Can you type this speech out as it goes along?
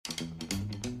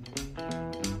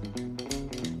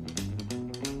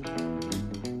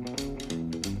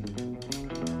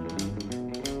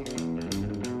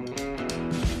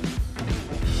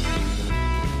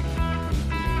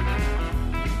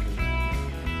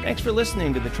Thanks for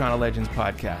listening to the Toronto Legends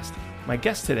podcast. My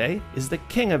guest today is the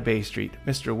king of Bay Street,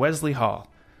 Mr. Wes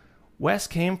Hall. Wes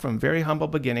came from very humble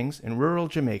beginnings in rural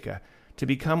Jamaica to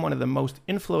become one of the most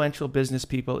influential business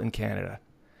people in Canada.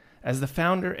 As the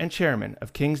founder and chairman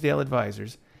of Kingsdale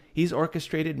Advisors, he's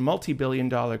orchestrated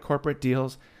multi-billion-dollar corporate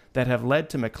deals that have led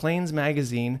to Maclean's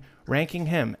magazine ranking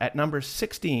him at number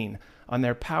 16 on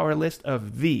their power list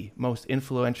of the most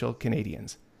influential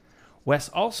Canadians. Wes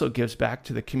also gives back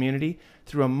to the community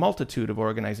through a multitude of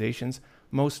organizations,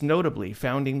 most notably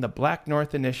founding the Black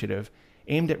North Initiative,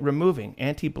 aimed at removing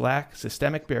anti-Black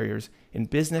systemic barriers in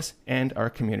business and our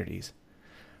communities.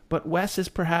 But Wes is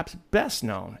perhaps best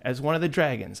known as one of the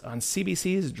dragons on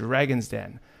CBC's Dragon's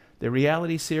Den, the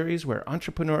reality series where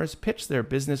entrepreneurs pitch their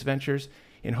business ventures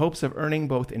in hopes of earning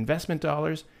both investment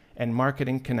dollars and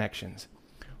marketing connections.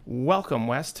 Welcome,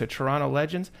 Wes, to Toronto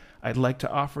Legends. I'd like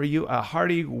to offer you a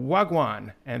hearty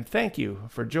wagwan, and thank you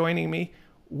for joining me.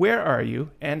 Where are you,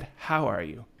 and how are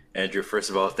you? Andrew, first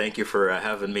of all, thank you for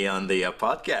having me on the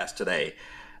podcast today.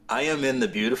 I am in the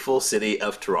beautiful city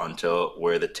of Toronto,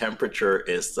 where the temperature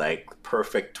is like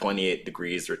perfect 28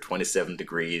 degrees or 27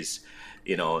 degrees.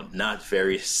 You know, not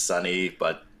very sunny,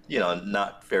 but, you know,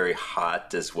 not very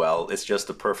hot as well. It's just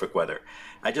the perfect weather.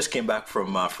 I just came back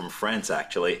from France,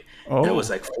 actually. Oh. And it was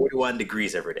like 41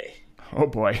 degrees every day. Oh,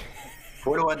 boy.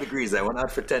 41 degrees. I went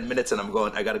out for 10 minutes and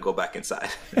I got to go back inside.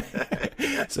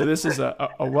 So this is a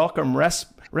welcome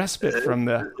respite from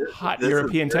the hot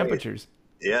European temperatures.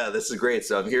 Yeah, this is great.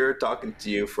 So I'm here talking to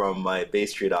you from my Bay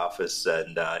Street office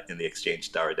and in the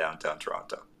Exchange Tower downtown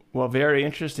Toronto. Well, very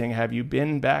interesting. Have you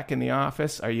been back in the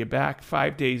office? Are you back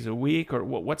 5 days a week? Or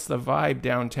what's the vibe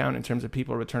downtown in terms of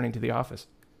people returning to the office?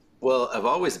 Well, I've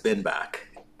always been back,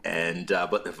 and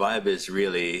but the vibe is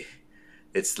really,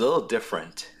 it's a little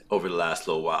different over the last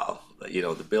little while. You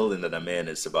know, the building that I'm in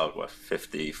is about,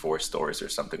 54 stories or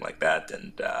something like that,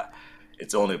 and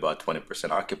it's only about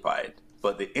 20% occupied.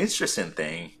 But the interesting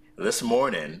thing, this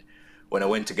morning, when I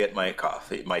went to get my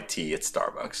tea at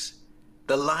Starbucks,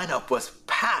 the lineup was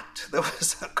packed. There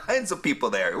was all kinds of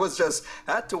people there. It was just,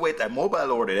 I had to wait. I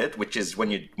mobile ordered it, which is when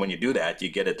you do that, you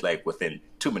get it like within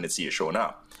 2 minutes of you showing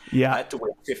up. Yeah. I had to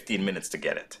wait 15 minutes to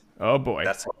get it. Oh, boy.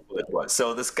 That's how it was.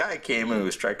 So this guy came and we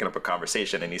was striking up a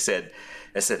conversation, and I said,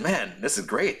 man, this is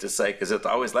great. It's like, is it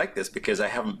always like this? Because I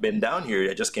haven't been down here.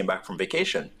 I just came back from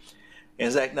vacation. And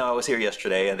he's like, no, I was here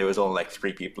yesterday, and there was only like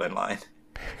 3 people in line.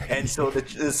 And so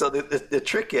the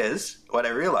trick is, what I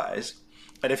realized,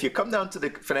 and if you come down to the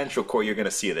financial core, you're going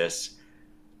to see this.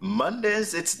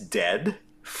 Mondays, it's dead.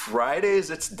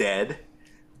 Fridays, it's dead.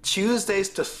 Tuesdays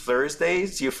to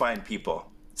Thursdays, you find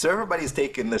people. So everybody's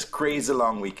taking this crazy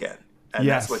long weekend. And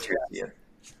Yes. That's what you're seeing.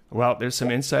 Well, there's some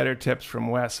insider tips from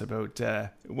Wes about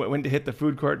when to hit the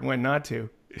food court and when not to.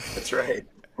 That's right.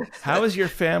 How is your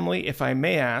family, if I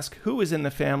may ask? Who is in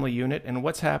the family unit, and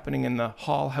what's happening in the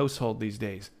Hall household these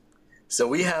days? So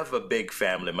we have a big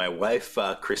family. My wife,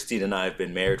 Christine, and I have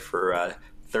been married for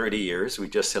 30 years. We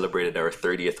just celebrated our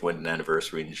 30th wedding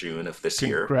anniversary in June of this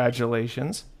year.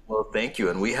 Congratulations. Well, thank you.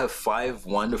 And we have 5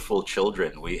 wonderful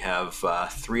children. We have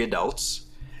 3 adults,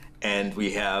 and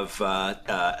we have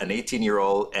an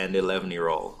 18-year-old and an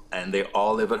 11-year-old. And they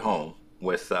all live at home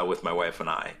with my wife and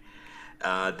I.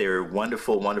 They're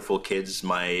wonderful, wonderful kids. 2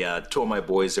 of my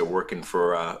boys are working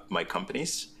for my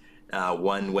companies.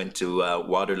 One went to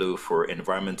Waterloo for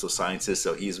environmental sciences,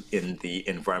 so he's in the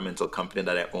environmental company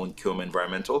that I own, QM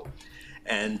Environmental.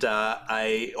 And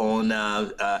I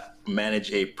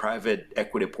manage a private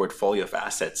equity portfolio of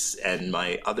assets. And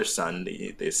my other son,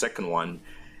 the second one,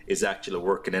 is actually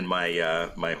working in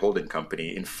my holding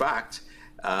company. In fact,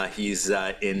 he's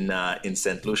in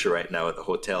St. Lucia right now at the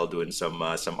hotel doing some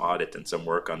audit and some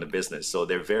work on the business. So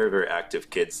they're very, very active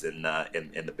kids in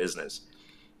the business.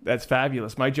 That's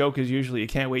fabulous. My joke is usually you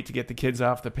can't wait to get the kids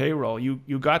off the payroll.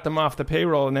 You got them off the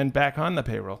payroll and then back on the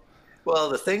payroll.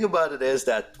 Well, the thing about it is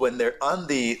that when they're on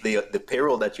the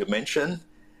payroll that you mentioned,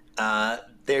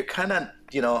 they're kind of,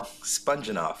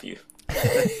 sponging off you.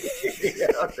 They're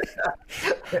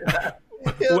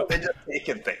just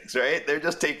taking things, right? They're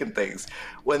just taking things.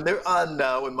 When they're on,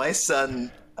 when my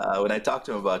son, when I talked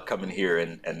to him about coming here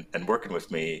and working with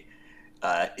me,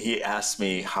 he asked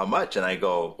me how much, and I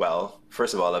go, well,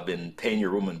 first of all, I've been paying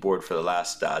your room and board for the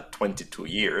last 22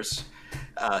 years.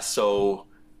 So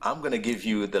I'm going to give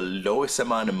you the lowest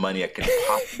amount of money I can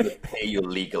possibly pay you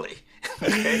legally,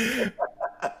 okay?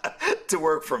 to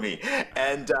work for me.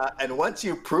 And once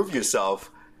you prove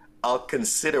yourself, I'll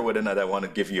consider whether or not I want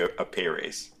to give you a pay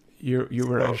raise. You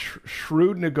were a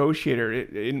shrewd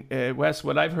negotiator. Wes,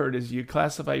 what I've heard is you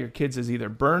classify your kids as either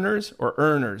burners or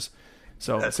earners.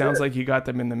 So it sounds like you got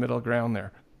them in the middle ground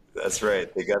there. That's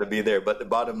right. They got to be there. But the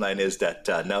bottom line is that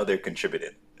now they're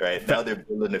contributing, right? Now they're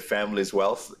building their family's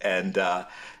wealth, and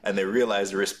they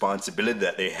realize the responsibility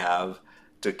that they have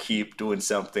to keep doing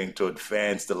something to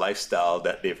advance the lifestyle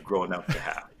that they've grown up to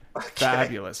have. Okay.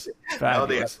 Fabulous. Now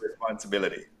they have Fabulous.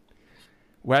 responsibility.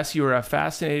 Wes, you are a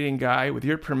fascinating guy. With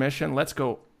your permission, let's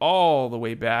go all the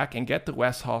way back and get the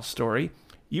Wes Hall story.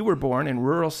 You were born in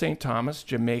rural St. Thomas,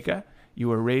 Jamaica. You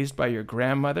were raised by your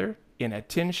grandmother in a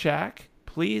tin shack.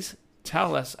 Please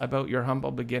tell us about your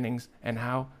humble beginnings and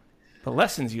how the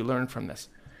lessons you learned from this.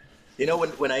 You know,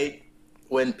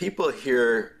 when people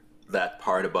hear that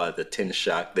part about the tin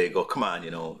shack, they go, "Come on,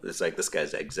 it's like this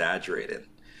guy's exaggerating."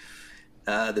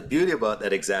 The beauty about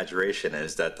that exaggeration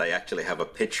is that I actually have a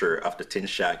picture of the tin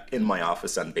shack in my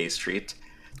office on Bay Street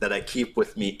that I keep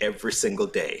with me every single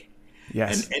day.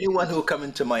 Yes. And anyone who come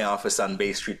into my office on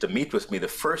Bay Street to meet with me, the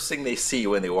first thing they see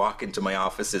when they walk into my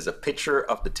office is a picture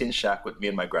of the tin shack with me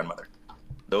and my grandmother.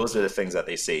 Those are the things that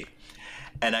they see.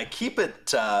 And I keep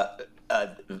it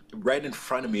right in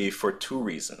front of me for two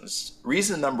reasons.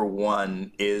 Reason number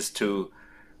one is to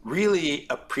really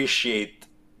appreciate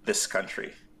this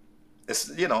country.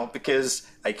 Because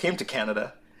I came to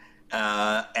Canada,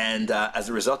 and as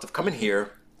a result of coming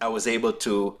here, I was able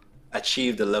to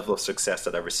achieve the level of success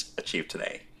that I've achieved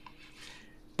today.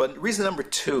 But reason number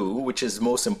two, which is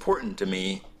most important to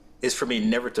me, is for me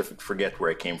never to forget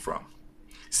where I came from.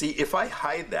 See, if I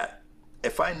hide that,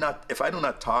 if I do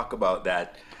not talk about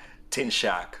that tin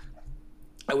shack,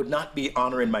 I would not be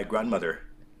honoring my grandmother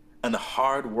and the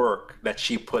hard work that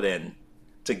she put in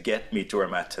to get me to where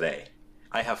I'm at today.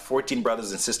 I have 14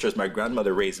 brothers and sisters. My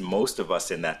grandmother raised most of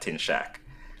us in that tin shack.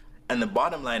 And the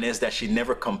bottom line is that she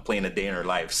never complained a day in her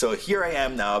life. So here I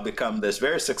am now, become this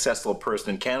very successful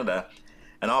person in Canada.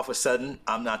 And all of a sudden,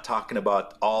 I'm not talking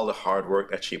about all the hard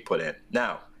work that she put in.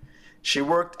 Now, she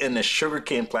worked in a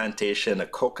sugarcane plantation, a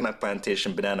coconut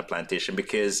plantation, banana plantation,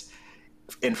 because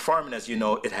in farming, as you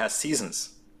know, it has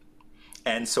seasons.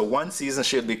 And so one season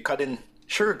she'll be cutting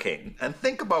sugarcane. And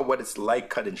think about what it's like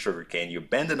cutting sugarcane. You're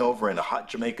bending over in the hot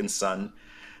Jamaican sun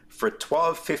for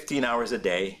 12, 15 hours a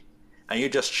day, and you're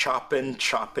just chopping.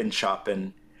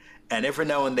 And every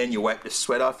now and then you wipe the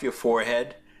sweat off your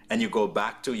forehead, and you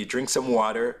drink some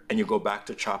water, and you go back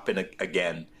to chopping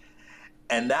again.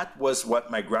 And that was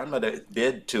what my grandmother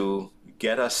did to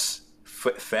get us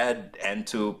fed and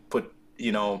to put,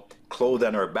 clothes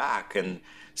on our back. And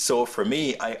so for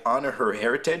me, I honor her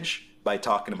heritage by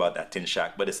talking about that tin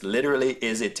shack, but it literally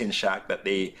is a tin shack that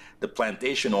the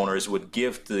plantation owners would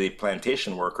give to the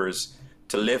plantation workers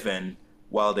to live in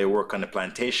while they work on the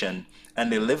plantation.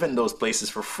 And they live in those places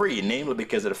for free, namely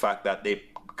because of the fact that they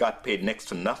got paid next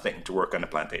to nothing to work on the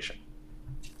plantation.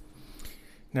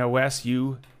 Now, Wes,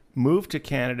 you moved to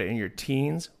Canada in your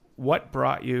teens. What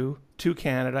brought you to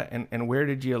Canada, and where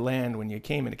did you land when you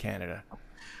came into Canada?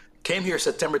 Came here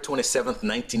September 27th,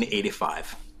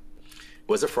 1985. It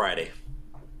was a Friday.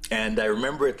 And I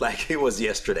remember it like it was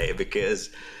yesterday, because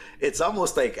it's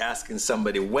almost like asking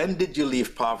somebody, when did you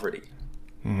leave poverty?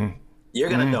 Mm-hmm. You're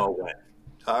going to know when.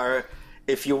 Or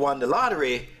if you won the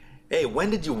lottery, hey, when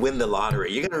did you win the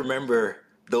lottery? You're going to remember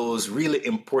those really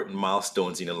important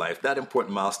milestones in your life. That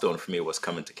important milestone for me was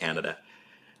coming to Canada.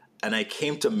 And I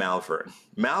came to Malvern.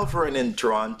 Malvern in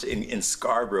Toronto, in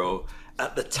Scarborough,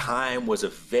 at the time was a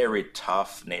very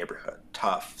tough neighborhood.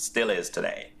 Tough, still is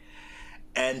today.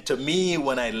 And to me,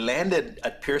 when I landed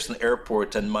at Pearson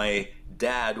Airport, and my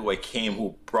dad,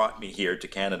 who brought me here to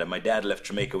Canada, my dad left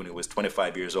Jamaica when he was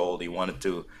 25 years old. He wanted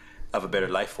to have a better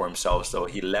life for himself. So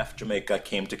he left Jamaica,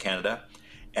 came to Canada.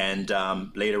 And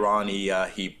later on,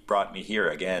 he brought me here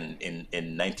again in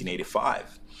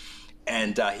 1985.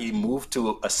 And he moved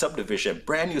to a subdivision,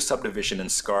 brand new subdivision in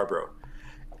Scarborough.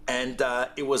 And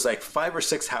it was like 5 or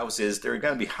 6 houses. There are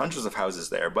going to be hundreds of houses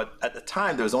there. But at the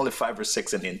time, there was only 5 or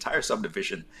 6 in the entire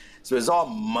subdivision. So it was all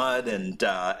mud,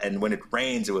 and when it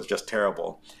rains, it was just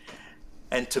terrible.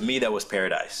 And to me, that was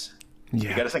paradise. Yeah.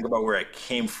 You got to think about where I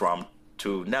came from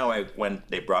to now. When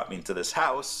they brought me into this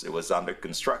house, it was under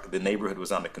construction. The neighborhood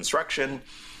was under construction.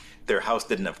 Their house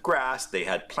didn't have grass. They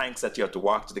had planks that you had to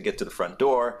walk to get to the front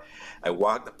door. I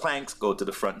walked the planks, go to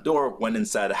the front door, went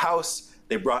inside the house.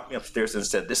 They brought me upstairs and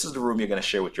said, "This is the room you're going to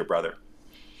share with your brother,"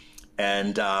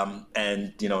 and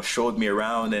showed me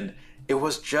around. And it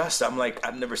was just, I'm like,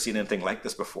 I've never seen anything like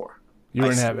this before. You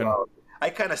were in heaven. I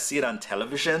kind of see it on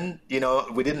television.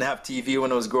 We didn't have TV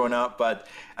when I was growing up, but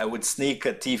I would sneak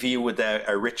a TV with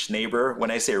a rich neighbor.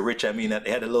 When I say rich, I mean that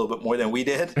they had a little bit more than we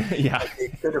did. Yeah. They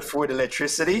could afford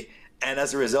electricity. And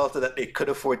as a result of that, they could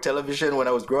afford television. When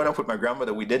I was growing up with my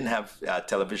grandmother, we didn't have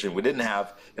television. We didn't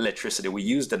have electricity. We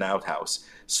used an outhouse.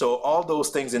 So all those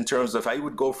things in terms of I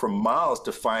would go for miles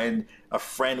to find a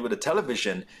friend with a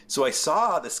television. So I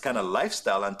saw this kind of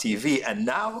lifestyle on TV. And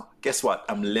now, guess what?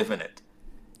 I'm living it.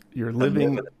 You're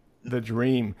living the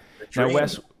dream. Now,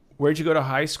 Wes, where'd you go to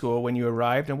high school when you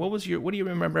arrived? And what do you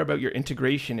remember about your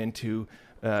integration into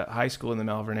high school in the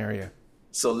Malvern area?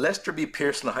 So Lester B.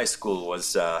 Pearson High School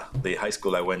was the high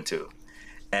school I went to.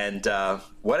 And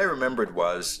what I remembered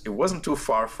was it wasn't too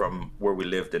far from where we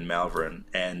lived in Malvern.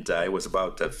 And it was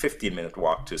about a 15-minute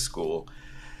walk to school.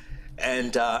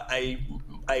 And I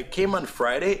came on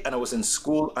Friday and I was in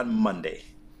school on Monday.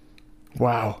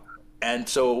 Wow. And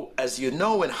so, as you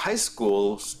know, in high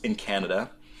schools in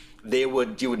Canada, you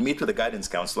would meet with a guidance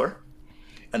counselor.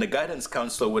 And the guidance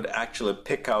counselor would actually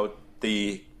pick out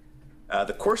the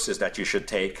courses that you should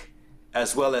take,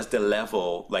 as well as the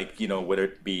level, like, whether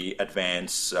it be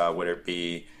advanced, whether it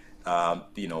be,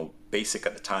 basic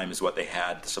at the time is what they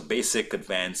had. So basic,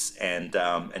 advanced, and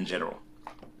general.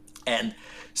 And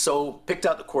so picked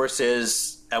out the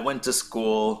courses, I went to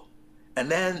school, and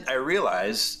then I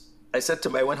realized,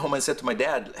 I went home and said to my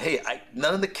dad, hey,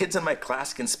 none of the kids in my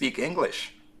class can speak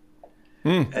English.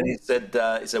 And he said,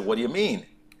 what do you mean?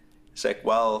 It's like,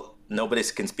 well, nobody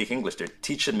can speak English. They're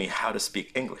teaching me how to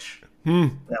speak English.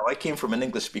 Now, I came from an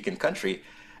English-speaking country,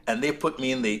 and they put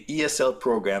me in the ESL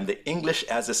program, the English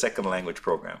as a Second Language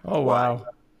program. Oh, wow.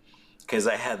 Because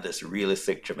I had this really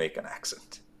thick Jamaican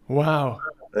accent. Wow.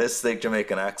 This thick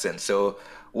Jamaican accent. So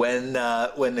when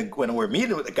we're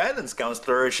meeting with the guidance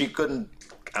counselor, she couldn't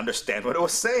understand what I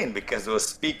was saying because I was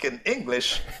speaking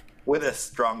English with a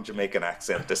strong Jamaican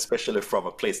accent, especially from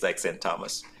a place like St.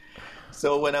 Thomas.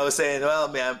 So when I was saying, well,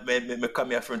 me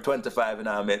come here from 25 and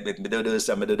I me do this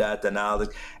and me do that and all,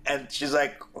 and she's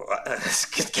like, this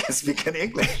kid can't speak any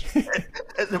English,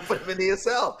 and they put him in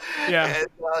ESL. Yeah.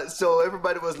 And so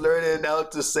everybody was learning how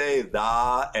to say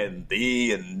da and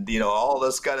thee and all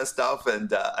this kind of stuff,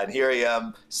 and here I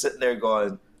am sitting there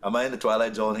going, am I in the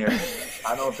Twilight Zone here?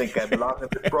 I don't think I belong in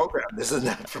this program. This is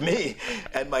not for me.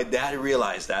 And my dad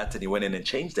realized that, and he went in and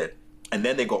changed it. And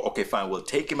then they go, okay, fine, we'll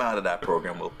take him out of that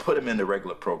program. We'll put him in the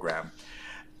regular program.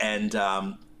 And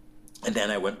then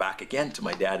I went back again to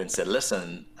my dad and said,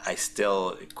 listen,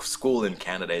 school in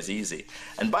Canada is easy.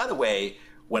 And by the way,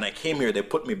 when I came here, they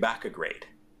put me back a grade.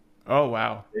 Oh,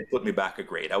 wow. They put me back a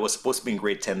grade. I was supposed to be in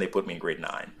grade 10. They put me in grade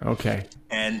 9. Okay.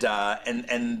 And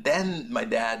then my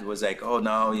dad was like, oh,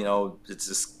 no, it's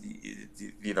just,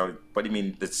 what do you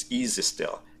mean it's easy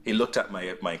still? He looked at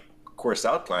my course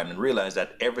outline and realized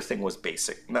that everything was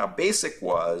basic. Now, basic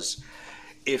was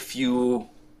if you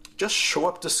just show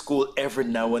up to school every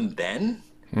now and then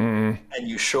and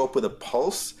you show up with a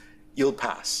pulse, you'll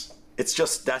pass. It's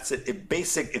just, that's it.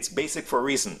 It's basic for a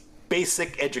reason.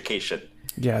 Basic education.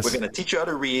 Yes. We're going to teach you how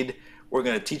to read, we're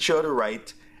going to teach you how to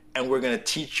write, and we're going to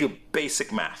teach you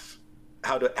basic math,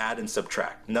 how to add and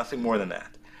subtract, nothing more than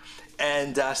that.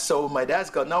 And so my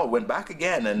dad's went back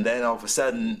again, and then all of a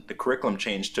sudden the curriculum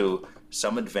changed to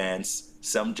some advanced,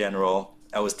 some general.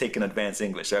 I was taking advanced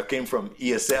English. So I came from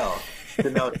ESL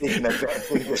to now taking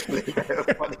advanced English. Funny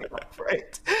enough,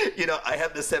 right? I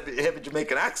have this heavy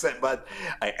Jamaican accent, but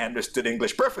I understood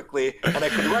English perfectly, and I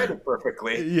could write it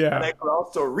perfectly. Yeah. And I could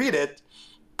also read it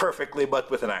perfectly,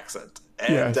 but with an accent.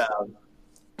 And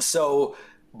Yes.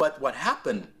 But what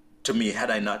happened to me had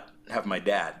I not have my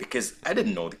dad, because I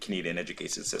didn't know the Canadian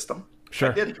education system.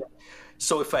 Sure. I didn't.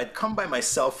 So if I'd come by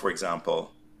myself, for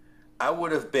example, I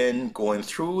would have been going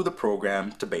through the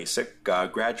program to basic,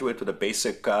 graduate with a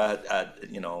basic,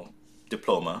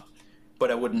 diploma,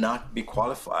 but I would not be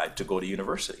qualified to go to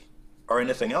university or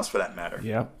anything else for that matter.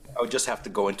 Yeah. I would just have to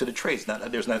go into the trades. Not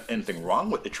that there's not anything wrong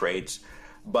with the trades,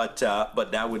 but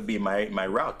that would be my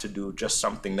route to do just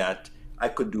something that I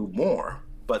could do more,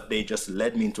 but they just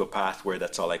led me into a path where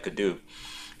that's all I could do.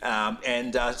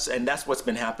 And that's what's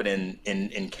been happening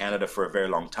in Canada for a very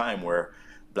long time, where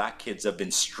Black kids have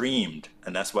been streamed,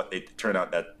 and that's what they turn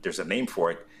out that there's a name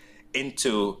for it,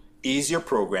 into easier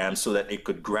programs so that they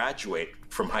could graduate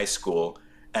from high school,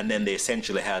 and then they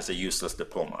essentially has a useless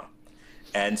diploma.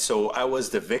 And so I was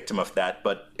the victim of that,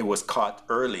 but it was caught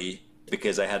early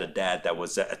because I had a dad that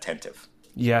was attentive.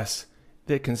 Yes.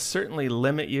 That can certainly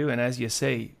limit you. And as you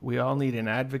say, we all need an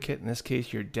advocate, in this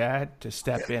case, your dad, to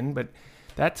step in. But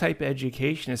that type of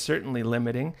education is certainly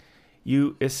limiting.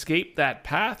 You escaped that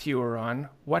path you were on.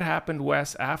 What happened,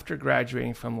 Wes, after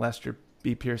graduating from Lester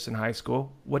B. Pearson High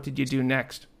School? What did you do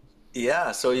next?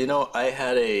 Yeah, so,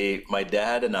 my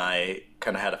dad and I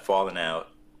kind of had a falling out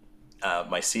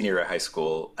my senior year of high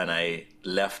school, and I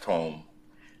left home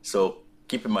So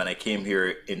keep in mind, I came here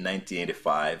in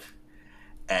 1985,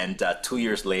 and 2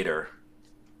 years later,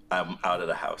 I'm out of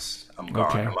the house. I'm gone.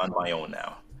 Okay. I'm on my own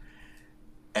now.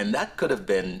 And that could have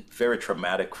been very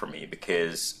traumatic for me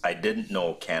because I didn't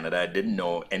know Canada. I didn't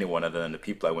know anyone other than the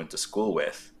people I went to school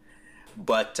with.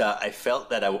 But I felt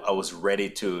that I was ready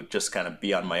to just kind of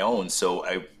be on my own. So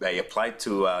I applied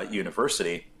to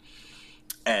university,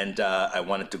 and I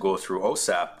wanted to go through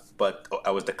OSAP, but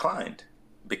I was declined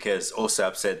because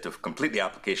OSAP said to complete the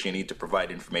application, you need to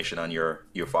provide information on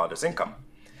your father's income.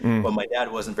 Well, my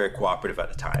dad wasn't very cooperative at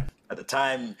the time. At the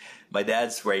time, my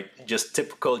dad's right, just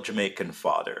typical Jamaican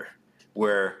father,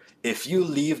 where if you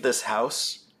leave this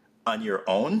house on your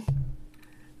own,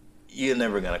 you're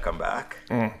never going to come back.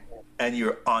 And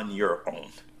you're on your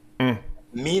own.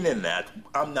 Meaning that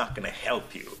I'm not going to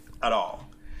help you at all.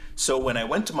 So when I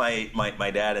went to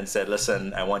my dad and said,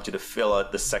 listen, I want you to fill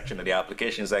out this section of the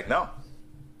application, he's like, no,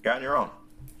 you're on your own.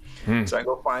 So I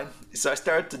go, fine. So I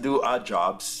started to do odd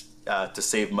jobs to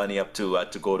save money up to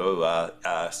go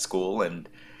to school. And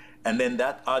then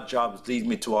that odd jobs lead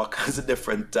me to all kinds of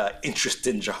different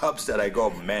interesting jobs that I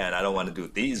go, man, I don't want to do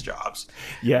these jobs.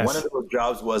 Yes. One of those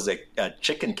jobs was a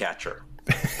chicken catcher.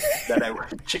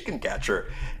 Chicken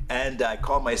catcher. And I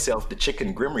call myself the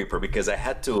chicken grim reaper because I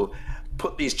had to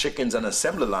put these chickens on an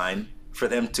assembly line for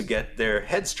them to get their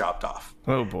heads chopped off.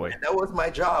 Oh, boy. And that was my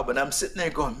job. And I'm sitting there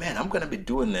going, man, I'm going to be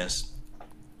doing this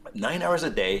 9 hours a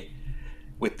day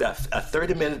with a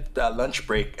 30-minute lunch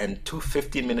break and two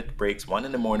 15-minute breaks, one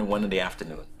in the morning, one in the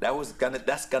afternoon.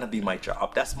 That's gonna be my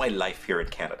job. That's my life here in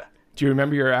Canada. Do you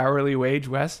remember your hourly wage,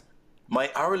 Wes? My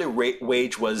hourly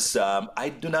wage was, I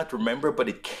do not remember, but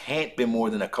it can't be more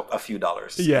than a few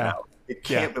dollars. Yeah. It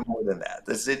can't be more than that.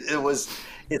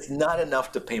 It's not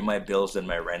enough to pay my bills and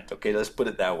my rent. Okay, let's put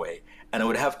it that way. And I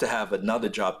would have to have another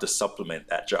job to supplement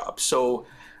that job. So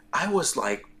I was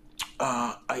like,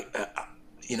 I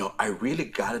really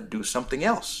got to do something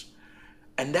else.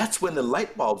 And that's when the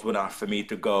light bulbs went off for me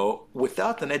to go,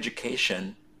 without an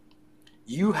education,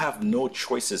 you have no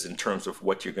choices in terms of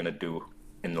what you're going to do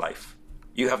in life.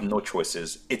 You have no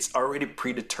choices. It's already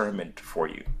predetermined for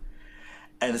you.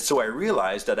 And so I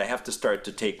realized that I have to start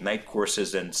to take night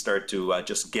courses and start to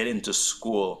just get into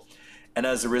school. And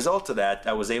as a result of that,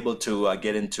 I was able to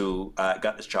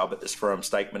got this job at this firm,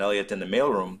 Stikeman Elliott, in the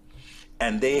mailroom.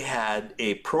 And they had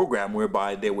a program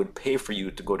whereby they would pay for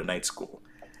you to go to night school.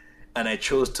 And I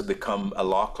chose to become a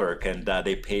law clerk, and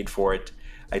they paid for it.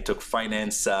 I took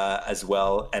finance as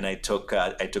well, and I took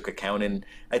accounting.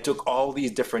 I took all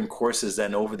these different courses,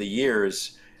 and over the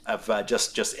years, I've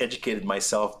just educated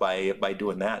myself by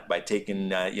doing that, by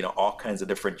taking all kinds of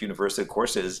different university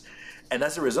courses. And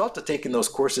as a result of taking those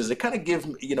courses, it kind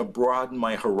of broadened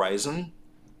my horizon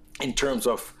in terms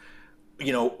of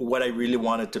what I really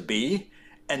wanted to be.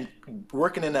 And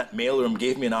working in that mailroom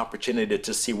gave me an opportunity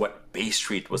to see what Bay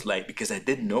Street was like, because I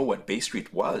didn't know what Bay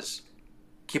Street was.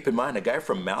 Keep in mind, a guy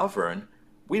from Malvern,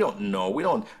 we don't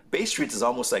know. Bay Street is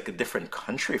almost like a different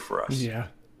country for us. Yeah.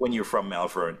 When you're from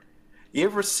Malvern. You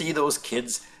ever see those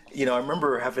kids? I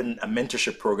remember having a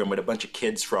mentorship program with a bunch of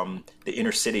kids from the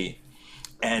inner city,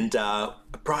 and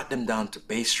brought them down to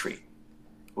Bay Street.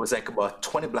 It was like about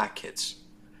 20 black kids.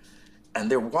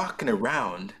 And they're walking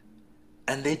around,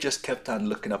 and they just kept on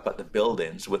looking up at the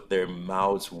buildings with their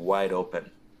mouths wide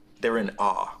open. They're in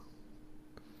awe.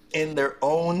 In their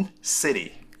own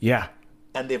city. Yeah.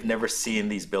 And they've never seen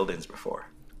these buildings before.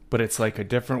 But it's like a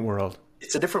different world.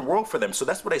 It's a different world for them. So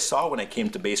that's what I saw when I came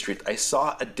to Bay Street. I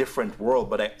saw a different world,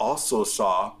 but I also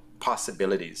saw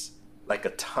possibilities, like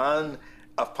a ton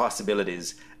of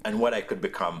possibilities and what I could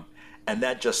become. And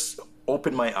that just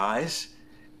opened my eyes.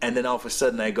 And then all of a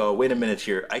sudden I go, wait a minute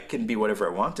here, I can be whatever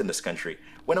I want in this country.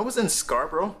 When I was in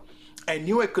Scarborough, I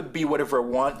knew I could be whatever I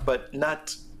want, but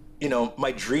not,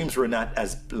 my dreams were not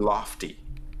as lofty.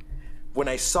 When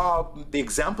I saw, the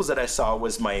examples that I saw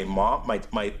was my mom, my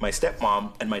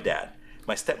stepmom and my dad.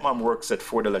 My stepmom works at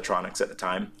Ford Electronics at the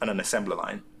time on an assembly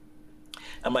line.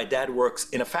 And my dad works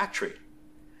in a factory.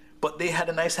 But they had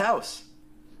a nice house.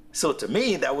 So to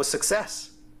me, that was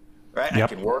success, right? Yep.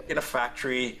 I can work in a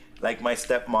factory like my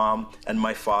stepmom and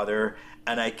my father,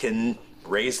 and I can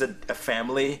raise a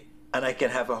family, and I can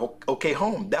have a okay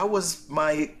home. That was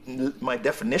my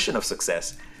definition of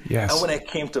success. Yes. And when I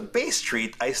came to Bay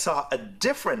Street, I saw a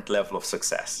different level of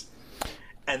success.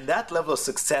 And that level of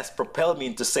success propelled me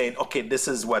into saying, okay, this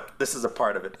is a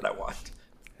part of it that I want.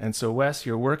 And so, Wes,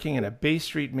 you're working in a Bay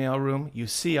Street mailroom. You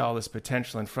see all this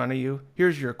potential in front of you.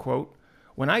 Here's your quote.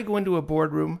 When I go into a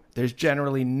boardroom, there's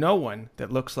generally no one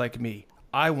that looks like me.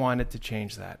 I wanted to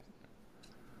change that.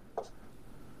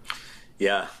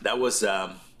 Yeah, that was,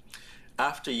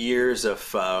 after years of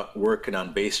working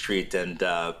on Bay Street and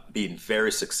being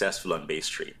very successful on Bay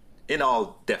Street, in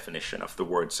all definition of the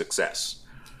word success,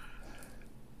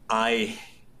 I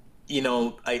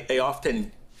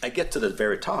often get to the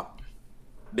very top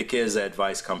because I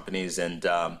advise companies and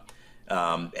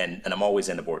I'm always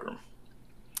in the boardroom.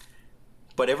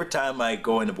 But every time I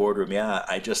go in the boardroom,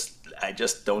 I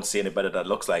just don't see anybody that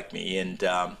looks like me, and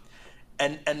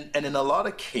in a lot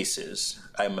of cases,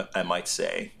 I might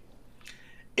say,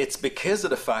 it's because of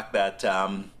the fact that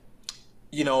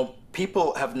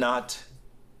people have not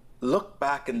looked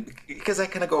back, and because I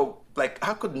kind of go like,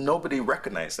 how could nobody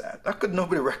recognize that? How could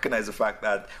nobody recognize the fact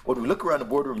that when we look around the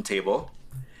boardroom table,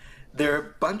 there are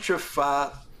a bunch of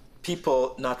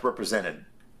people not represented.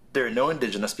 There are no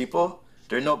Indigenous people.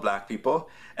 There are no Black people.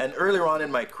 And earlier on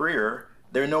in my career,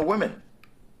 there are no women.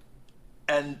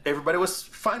 And everybody was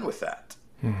fine with that.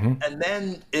 Mm-hmm. And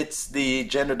then it's the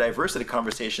gender diversity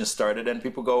conversation started, and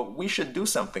people go, we should do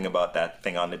something about that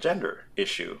thing on the gender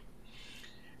issue.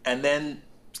 And then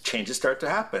changes start to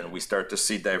happen. We start to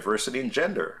see diversity and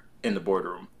gender in the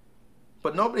boardroom.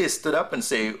 But nobody has stood up and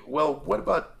say, well, what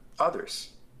about others?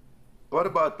 What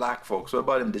about Black folks? What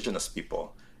about Indigenous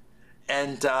people?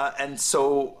 And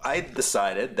so I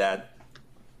decided that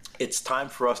it's time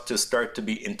for us to start to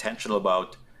be intentional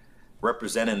about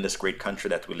representing this great country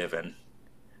that we live in,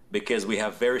 because we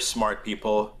have very smart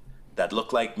people that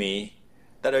look like me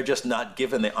that are just not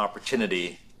given the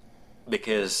opportunity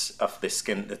because of the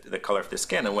skin, the color of their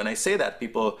skin. And when I say that,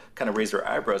 people kind of raise their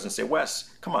eyebrows and say, Wes,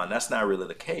 come on, that's not really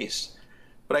the case.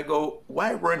 But I go,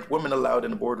 why weren't women allowed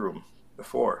in the boardroom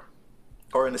before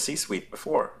or in the C-suite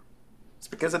before? It's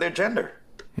because of their gender.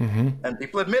 Mm-hmm. And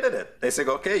people admitted it. They say,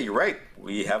 okay, you're right.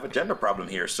 We have a gender problem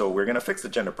here, so we're going to fix the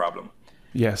gender problem.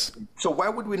 Yes. So why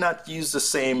would we not use the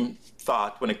same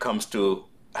thought when it comes to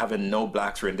having no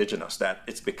Blacks or Indigenous, that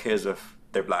it's because of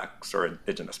they're Blacks or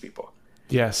Indigenous people?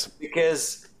 Yes.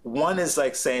 Because one is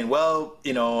like saying, well,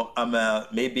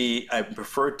 maybe I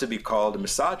prefer to be called a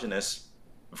misogynist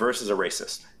versus a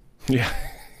racist. Yeah.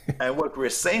 And what we're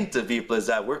saying to people is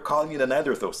that we're calling you to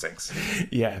neither of those things.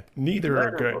 Yeah, neither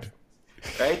are good.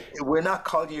 Right? We're not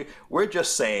calling you, we're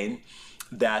just saying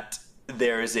that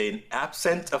there is an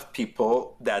absence of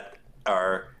people that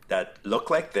look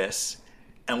like this,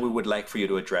 and we would like for you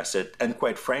to address it. And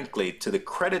quite frankly, to the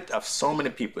credit of so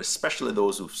many people, especially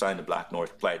those who've signed the Black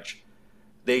North Pledge,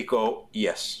 they go,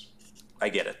 yes, I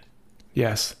get it.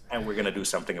 Yes. And we're going to do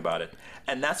something about it.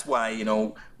 And that's why,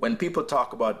 when people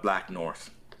talk about Black North,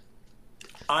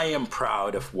 I am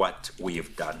proud of what we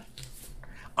have done.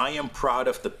 I am proud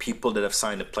of the people that have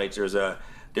signed the pledge.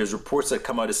 There's reports that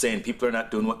come out of saying people are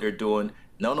not doing what they're doing.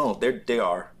 No, they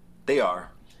are.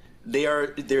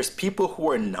 There's people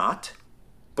who are not,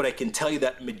 but I can tell you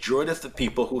that majority of the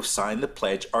people who signed the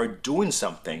pledge are doing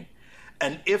something.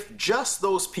 And if just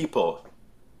those people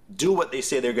do what they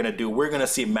say they're going to do, we're going to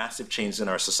see massive change in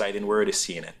our society, and we're already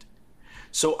seeing it.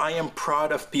 So I am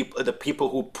proud of the people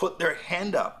who put their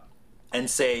hand up and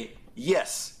say,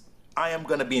 yes, I am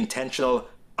going to be intentional.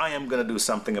 I am going to do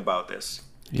something about this.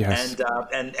 Yes.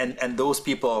 And those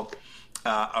people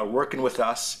are working with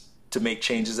us to make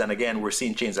changes. And again, we're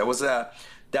seeing changes. I was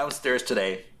downstairs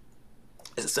today.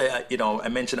 I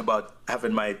mentioned about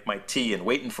having my tea and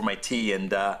waiting for my tea.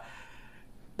 And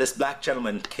this Black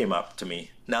gentleman came up to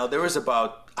me. Now, there was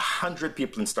about 100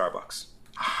 people in Starbucks,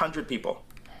 100 people.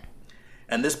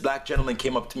 And this Black gentleman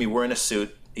came up to me wearing a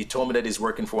suit. He told me that he's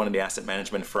working for one of the asset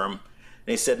management firm. And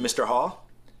he said, Mr. Hall,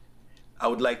 I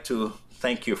would like to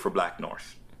thank you for Black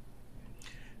North.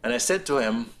 And I said to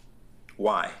him,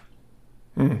 why?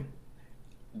 Mm.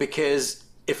 Because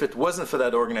if it wasn't for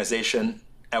that organization,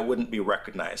 I wouldn't be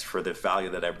recognized for the value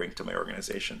that I bring to my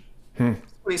organization. Mm.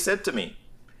 That's what he said to me.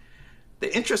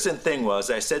 The interesting thing was,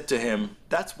 I said to him,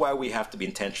 that's why we have to be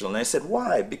intentional. And I said,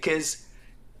 why? Because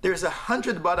there's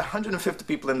about 150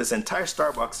 people in this entire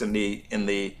Starbucks in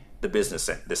the business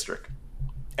district.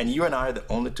 And you and I are the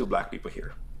only two Black people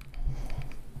here.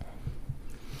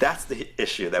 That's the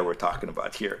issue that we're talking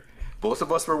about here. Both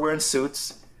of us were wearing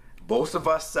suits. Both of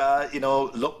us,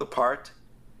 looked the part.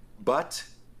 But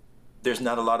there's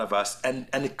not a lot of us. And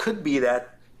it could be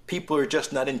that people are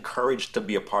just not encouraged to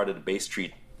be a part of the Bay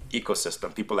Street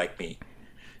ecosystem, people like me.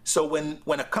 So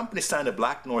when a company signed a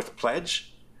Black North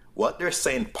Pledge, what they're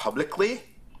saying publicly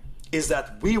is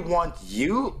that we want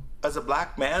you as a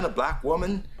Black man, a Black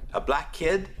woman, a Black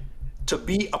kid, to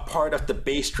be a part of the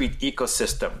Bay Street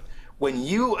ecosystem. When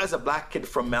you as a Black kid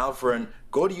from Malvern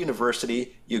go to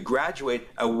university, you graduate,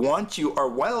 I want you, or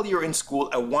while you're in school,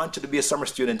 I want you to be a summer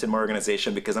student in my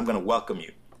organization because I'm going to welcome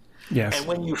you. Yes. And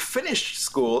when you finish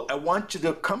school, I want you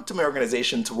to come to my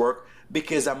organization to work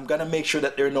because I'm going to make sure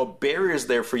that there are no barriers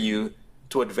there for you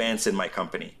to advance in my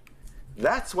company.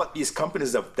 That's what these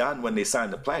companies have done when they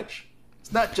signed the pledge.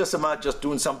 It's not just about just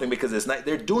doing something because it's not.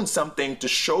 They're doing something to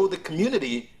show the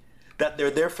community that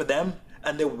they're there for them,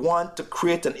 and they want to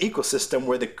create an ecosystem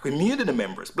where the community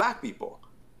members, Black people,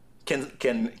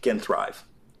 can thrive.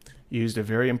 You used a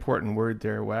very important word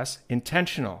there, Wes.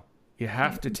 Intentional. You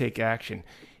have to take action.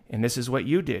 And this is what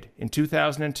you did. In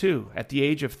 2002, at the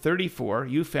age of 34,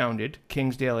 you founded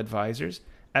Kingsdale Advisors.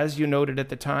 As you noted at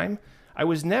the time, I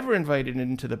was never invited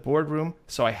into the boardroom,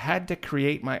 so I had to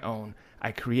create my own.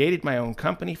 I created my own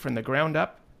company from the ground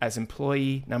up as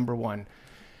employee number one.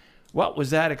 What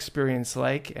was that experience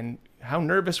like, and how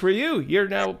nervous were you? You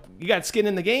got skin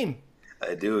in the game.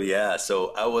 I do, yeah.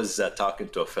 So I was talking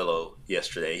to a fellow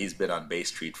yesterday. He's been on Bay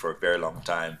Street for a very long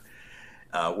time.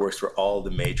 Works for all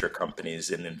the major companies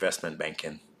in investment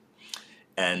banking.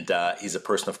 And he's a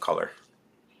person of color.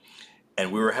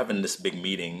 And we were having this big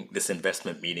meeting, this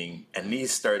investment meeting, and he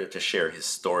started to share his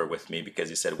story with me because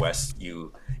he said, Wes,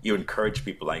 you encourage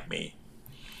people like me.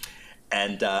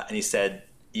 And he said,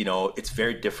 it's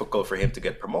very difficult for him to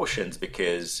get promotions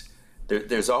because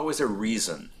there's always a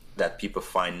reason that people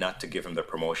find not to give him the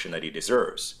promotion that he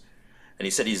deserves. And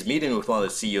he said he's meeting with one of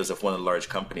the CEOs of one of the large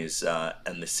companies,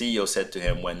 and the CEO said to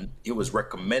him when he was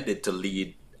recommended to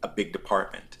lead a big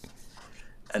department.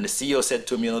 And the CEO said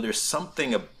to him, there's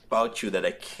something about you that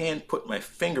I can't put my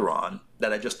finger on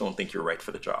that I just don't think you're right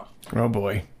for the job. Oh,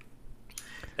 boy.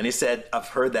 And he said, I've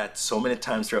heard that so many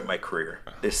times throughout my career.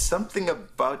 There's something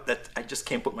about that I just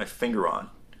can't put my finger on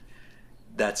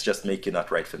that's just make you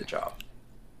not right for the job.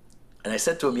 And I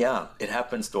said to him, yeah, it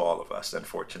happens to all of us,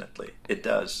 unfortunately. It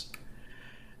does.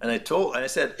 And I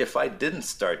said, if I didn't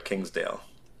start Kingsdale,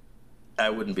 I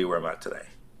wouldn't be where I'm at today.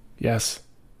 Yes.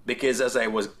 Because as I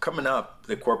was coming up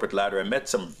the corporate ladder, I met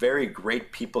some very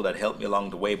great people that helped me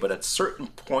along the way. But at a certain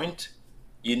point,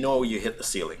 you hit the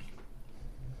ceiling.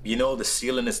 The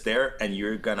ceiling is there and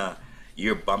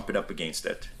you're bumping up against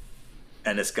it.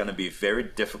 And it's going to be very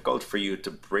difficult for you to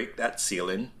break that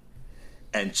ceiling.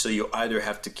 And so you either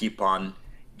have to keep on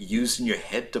using your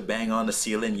head to bang on the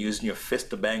ceiling, using your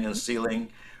fist to bang on the ceiling,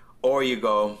 or you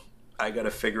go, I got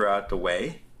to figure out a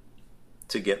way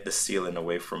to get the ceiling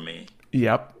away from me.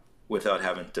 Yep. Without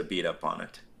having to beat up on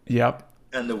it. Yep.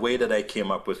 And the way that I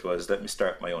came up with was, let me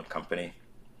start my own company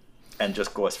and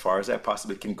just go as far as I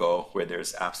possibly can go where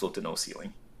there's absolutely no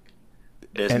ceiling.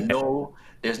 There's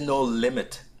no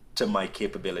limit to my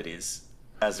capabilities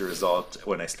as a result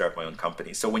when I start my own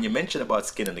company. So when you mention about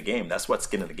skin in the game, that's what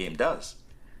skin in the game does.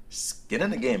 Skin in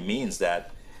the game means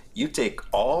that you take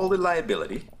all the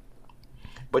liability,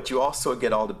 but you also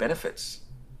get all the benefits.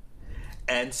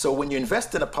 And so when you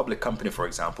invest in a public company, for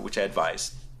example, which I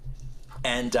advise,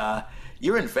 and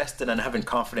you're invested and having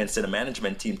confidence in a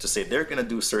management team to say they're going to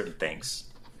do certain things.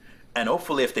 And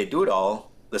hopefully if they do it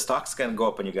all, the stock's going to go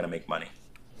up and you're going to make money.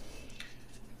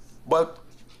 But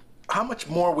how much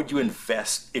more would you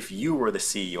invest if you were the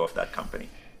CEO of that company?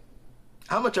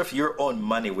 How much of your own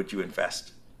money would you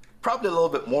invest? Probably a little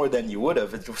bit more than you would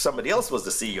have if somebody else was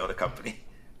the CEO of the company.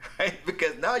 Right?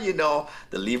 Because now you know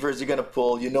the levers you're going to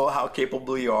pull, you know how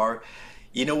capable you are,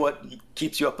 you know what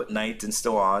keeps you up at night and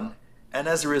so on. And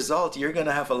as a result, you're going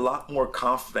to have a lot more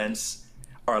confidence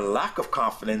or lack of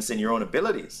confidence in your own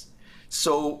abilities.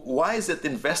 So why is it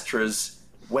investors,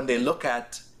 when they look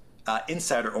at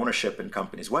insider ownership in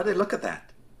companies, why do they look at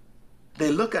that?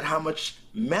 They look at how much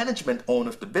management own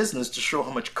of the business to show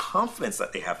how much confidence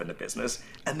that they have in the business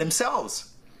and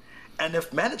themselves. And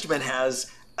if management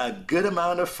has a good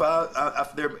amount of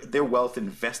their wealth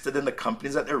invested in the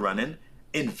companies that they're running,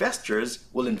 investors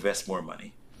will invest more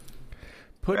money.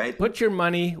 Put your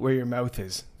money where your mouth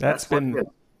is.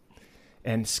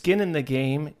 And skin in the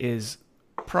game is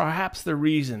perhaps the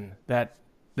reason that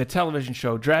the television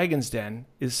show Dragon's Den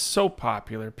is so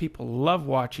popular. People love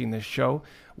watching this show.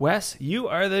 Wes, you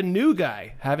are the new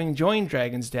guy, having joined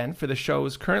Dragon's Den for the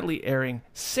show's currently airing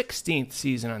 16th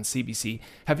season on CBC.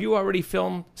 Have you already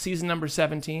filmed season number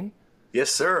 17? Yes,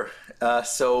 sir.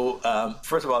 So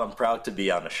first of all, I'm proud to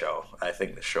be on the show. I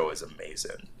think the show is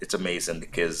amazing. It's amazing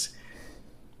because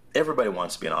everybody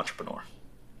wants to be an entrepreneur.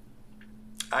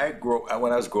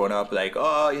 When I was growing up, I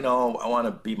want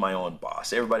to be my own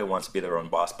boss. Everybody wants to be their own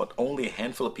boss, but only a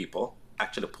handful of people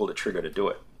actually pull the trigger to do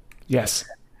it. Yes.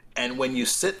 And when you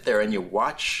sit there and you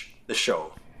watch the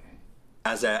show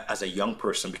as a young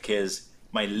person, because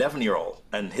my 11-year-old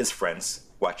and his friends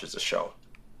watches the show.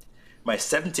 My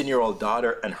 17-year-old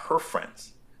daughter and her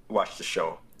friends watch the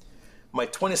show. My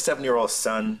 27-year-old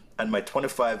son and my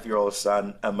 25-year-old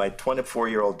son and my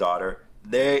 24-year-old daughter,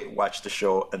 they watch the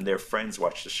show and their friends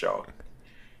watch the show.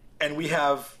 and we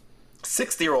have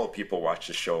 60-year-old people watch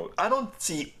the show. I don't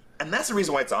see, and that's the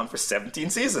reason why it's on for 17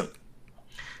 seasons.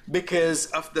 Because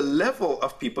of the level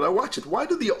of people that watch it. Why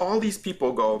do all these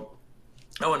people go,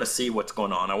 I want to see what's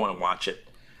going on, I want to watch it?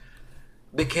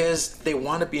 Because they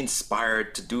want to be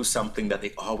inspired to do something that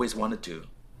they always want to do.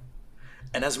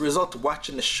 And as a result of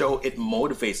watching the show, it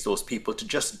motivates those people to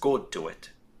just go do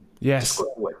it. Yes. Just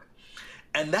go do it.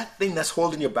 And that thing that's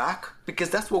holding you back, because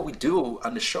that's what we do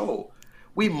on the show.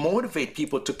 We motivate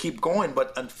people to keep going.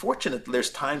 But unfortunately, there's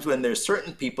times when there's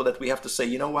certain people that we have to say,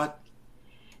 you know what?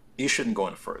 You shouldn't go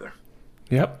any further.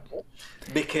 Yep.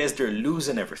 Because they're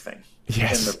losing everything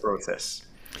Yes. in the process.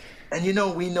 And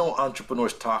we know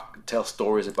entrepreneurs tell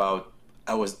stories about,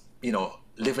 I was,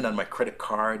 living on my credit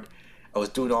card. I was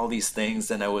doing all these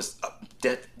things, and I was up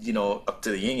to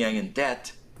the yin yang in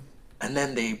debt, and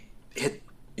then they hit,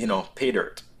 pay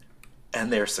dirt,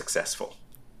 and they're successful.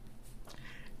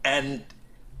 And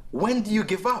when do you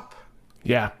give up?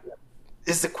 Yeah.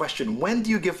 Is the question. When do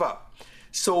you give up?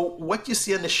 So what you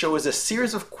see on the show is a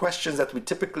series of questions that we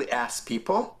typically ask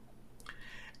people,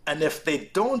 and if they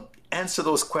don't answer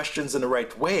those questions in the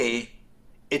right way,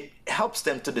 it helps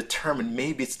them to determine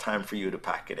maybe it's time for you to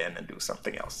pack it in and do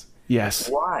something else. Yes.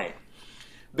 Why?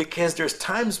 Because there's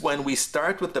times when we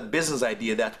start with a business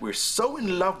idea that we're so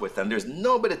in love with, and there's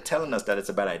nobody telling us that it's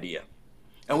a bad idea.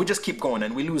 And we just keep going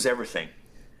and we lose everything.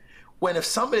 When if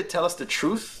somebody tell us the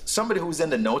truth, somebody who's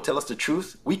in the know tell us the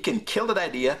truth, we can kill that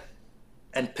idea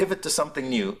and pivot to something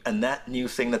new. And that new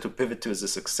thing that we pivot to is a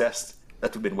success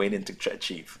that we've been waiting to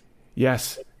achieve.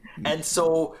 Yes. And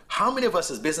so how many of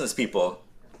us as business people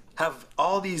have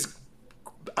all these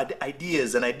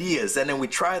ideas, and then we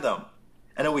try them,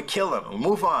 and then we kill them, and we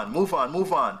move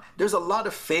on. There's a lot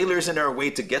of failures in our way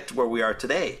to get to where we are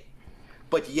today.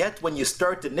 But yet, when you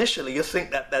start initially, you think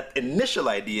that initial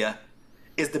idea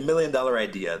is the $1 million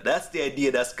idea. That's the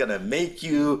idea that's going to make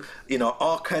you,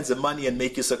 all kinds of money and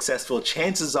make you successful.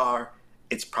 Chances are,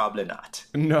 it's probably not.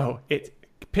 No,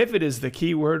 pivot is the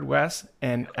key word, Wes.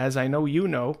 And as I know you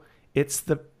know, it's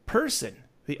the person,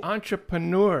 the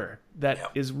entrepreneur, that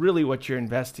is really what you're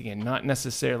investing in, not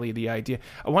necessarily the idea.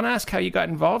 I want to ask how you got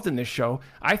involved in this show.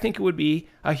 I think it would be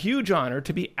a huge honor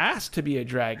to be asked to be a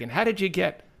dragon. How did you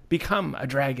become a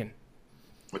dragon?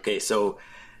 Okay, so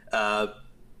I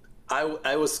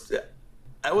was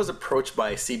approached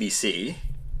by CBC,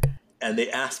 and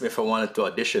they asked me if I wanted to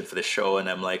audition for the show, and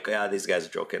I'm like, yeah, these guys are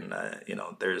joking.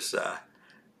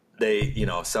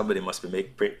 Somebody must be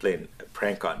playing a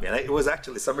prank on me. And it was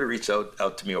actually somebody reached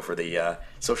out to me over the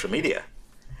social media,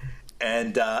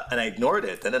 and I ignored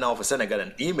it. And then all of a sudden, I got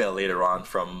an email later on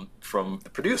from the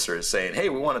producers saying, "Hey,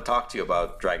 we want to talk to you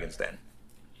about Dragon's Den."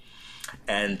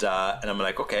 And I'm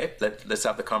like, "Okay, let's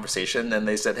have the conversation." And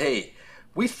they said, "Hey,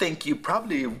 we think you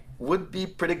probably would be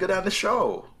pretty good on the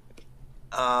show.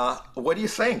 What do you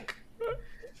think?"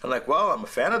 I'm like, "Well, I'm a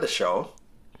fan of the show,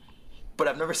 but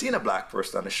I've never seen a black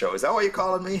person on the show. Is that why you're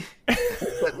calling me?"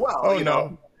 Said,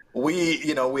 well,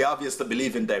 we obviously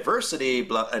believe in diversity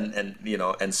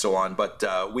and so on, but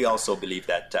we also believe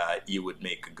that you would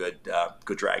make a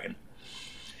good dragon.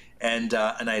 And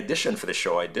I auditioned for the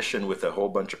show. I auditioned with a whole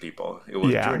bunch of people. It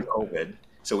was during COVID,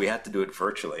 so we had to do it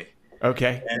virtually.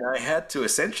 Okay. And I had to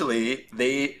essentially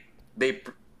they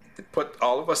put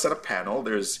all of us on a panel.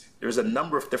 There's a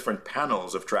number of different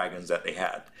panels of dragons that they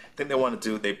had. I think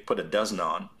they put a dozen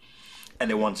on, and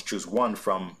they wanted to choose one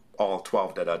from all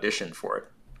 12 that auditioned for it.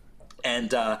 And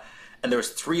there was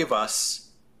 3 of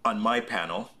us on my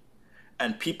panel,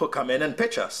 and people come in and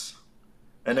pitch us,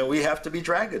 and then we have to be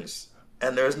dragons.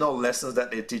 And there's no lessons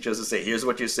that they teach us to say, here's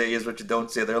what you say, here's what you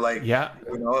don't say. They're like,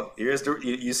 here's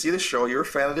you see the show, you're a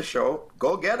fan of the show,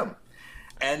 go get them.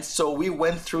 And so we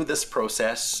went through this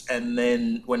process, and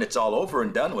then when it's all over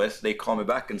and done with, they call me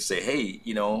back and say, hey,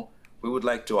 we would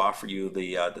like to offer you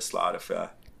the slot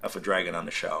of a dragon on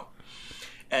the show.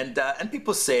 And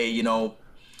people say,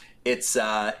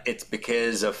 it's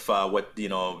because of what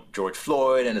George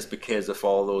Floyd, and it's because of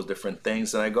all those different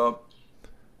things. And I go,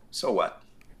 so what?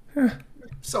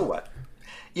 So what?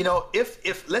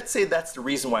 If let's say that's the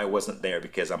reason why I wasn't there,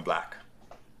 because I'm black,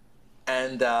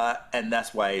 and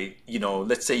that's why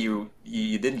let's say you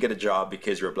didn't get a job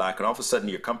because you're black, and all of a sudden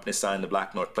your company signed the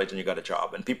Black North Pledge and you got a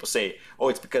job, and people say, oh,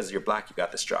 it's because you're black you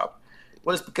got this job.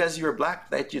 Well, it's because you're black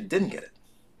that you didn't get it.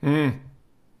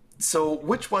 So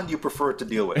which one do you prefer to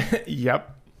deal with?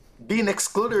 Yep. Being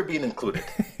excluded or being included?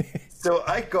 So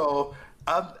I go,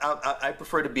 I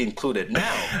prefer to be included.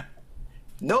 Now,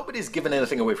 nobody's giving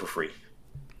anything away for free.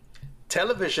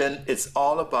 Television, it's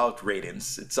all about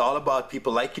ratings. It's all about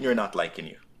people liking you or not liking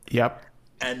you. Yep.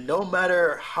 And no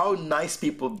matter how nice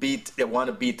people they want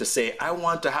to be to say, I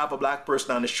want to have a black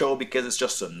person on the show because it's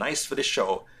just so nice for the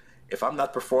show. If I'm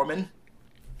not performing,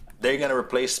 they're going to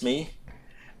replace me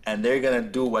and they're going to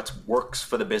do what works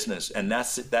for the business. And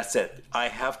that's it. I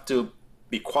have to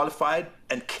be qualified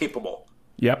and capable.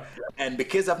 Yep. And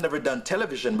because I've never done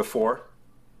television before,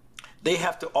 they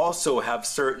have to also have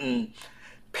certain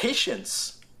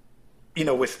patience,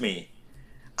 with me.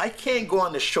 I can't go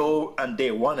on the show on day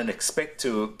one and expect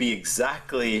to be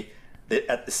exactly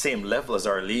at the same level as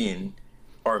Arlene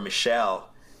or Michelle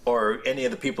or any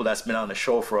of the people that's been on the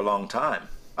show for a long time.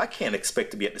 I can't expect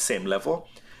to be at the same level,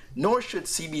 nor should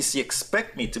CBC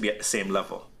expect me to be at the same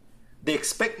level. They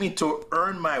expect me to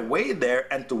earn my way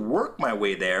there and to work my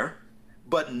way there,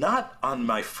 but not on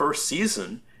my first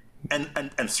season, and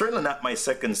certainly not my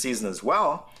second season as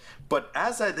well. But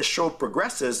as the show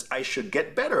progresses, I should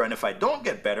get better. And if I don't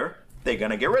get better, they're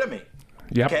going to get rid of me.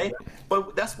 Yep. Okay?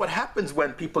 But that's what happens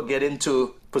when people get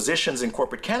into positions in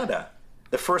corporate Canada.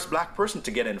 The first black person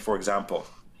to get in, for example.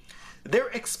 They're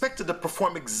expected to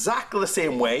perform exactly the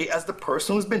same way as the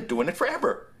person who's been doing it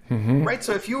forever. Mm-hmm. Right?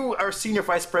 So if you are senior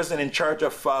vice president in charge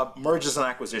of mergers and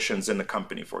acquisitions in the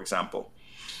company, for example,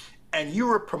 and you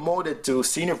were promoted to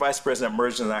senior vice president of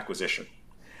mergers and acquisition,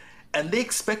 and they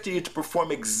expected you to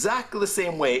perform exactly the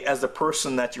same way as the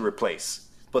person that you replace.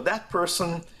 But that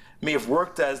person may have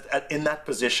worked in that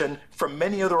position for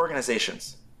many other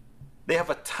organizations. They have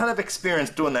a ton of experience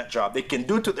doing that job. They can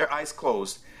do it with their eyes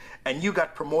closed. And you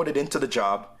got promoted into the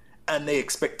job, and the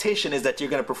expectation is that you're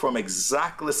going to perform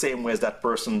exactly the same way as that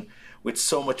person with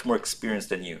so much more experience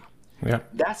than you. Yeah.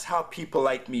 That's how people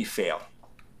like me fail.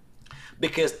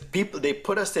 Because they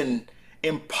put us in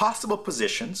impossible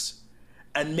positions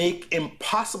and make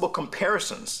impossible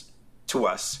comparisons to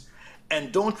us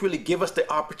and don't really give us the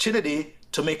opportunity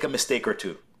to make a mistake or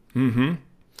two. Mm-hmm.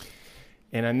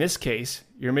 And in this case,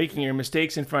 you're making your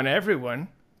mistakes in front of everyone.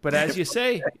 But as you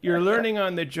say, you're learning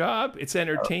on the job. It's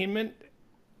entertainment.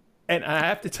 And I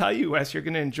have to tell you, Wes, you're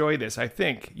going to enjoy this. I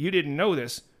think you didn't know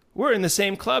this. We're in the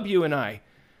same club, you and I.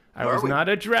 I was not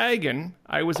a dragon.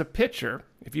 I was a pitcher,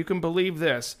 if you can believe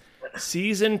this.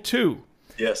 Season 2.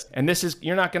 Yes. And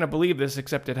you're not going to believe this,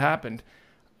 except it happened.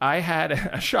 I had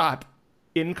a shop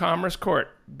in Commerce Court,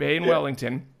 Bay in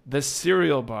Wellington, the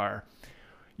cereal bar.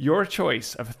 Your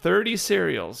choice of 30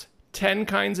 cereals, 10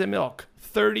 kinds of milk,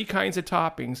 30 kinds of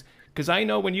toppings. Because I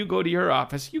know when you go to your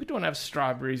office, you don't have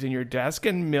strawberries in your desk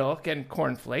and milk and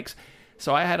cornflakes.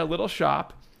 So I had a little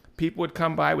shop. People would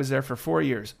come by. I was there for 4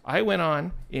 years. I went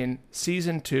on in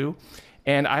season 2.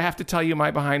 And I have to tell you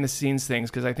my behind-the-scenes things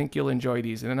because I think you'll enjoy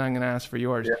these. And then I'm going to ask for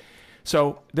yours. Yeah.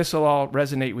 So this will all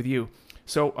resonate with you.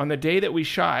 So on the day that we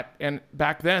shot, and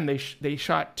back then they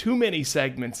shot too many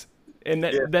segments, and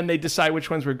then they decide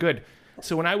which ones were good.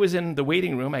 So when I was in the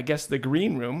waiting room, I guess the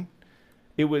green room,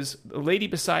 it was the lady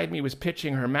beside me was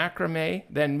pitching her macrame,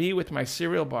 then me with my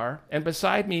cereal bar, and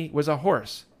beside me was a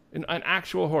horse, an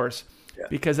actual horse,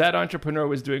 because that entrepreneur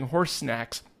was doing horse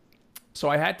snacks. So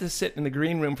I had to sit in the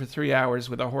green room for 3 hours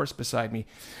with a horse beside me.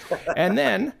 And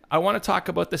then I want to talk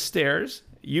about the stairs.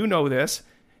 You know this.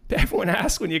 Everyone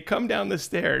asks when you come down the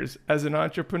stairs as an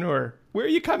entrepreneur, where are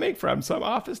you coming from? Some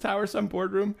office tower, some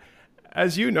boardroom?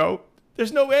 As you know,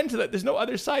 there's no end to that. There's no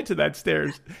other side to that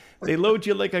stairs. They load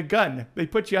you like a gun. They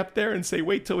put you up there and say,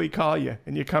 wait till we call you,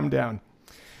 and you come down.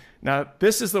 Now,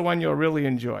 this is the one you'll really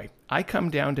enjoy. I come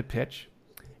down to pitch,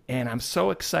 and I'm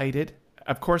so excited.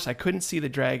 Of course, I couldn't see the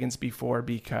dragons before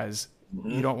because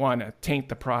you don't want to taint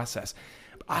the process.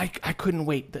 I couldn't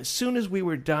wait. As soon as we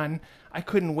were done, I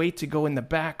couldn't wait to go in the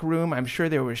back room. I'm sure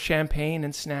there was champagne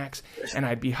and snacks, and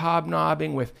I'd be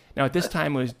hobnobbing with... Now, at this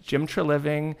time, it was Jim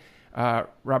Treliving,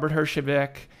 Robert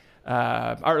Hershevik,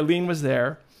 Arlene was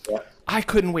there. Yeah. I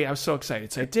couldn't wait. I was so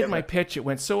excited. So I did my pitch. It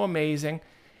went so amazing.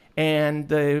 And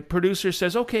the producer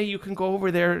says, okay, you can go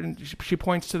over there. And she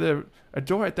points to a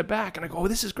door at the back. And I go, oh,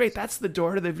 this is great. That's the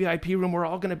door to the VIP room. We're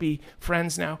all going to be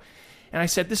friends now. And I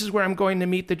said, this is where I'm going to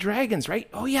meet the dragons, right?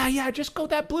 Oh, yeah. Just go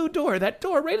that blue door. That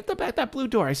door right at the back, that blue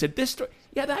door. I said, this door.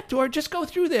 Yeah, that door. Just go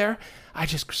through there. I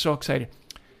just so excited.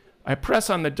 I press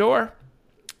on the door.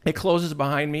 It closes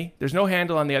behind me. There's no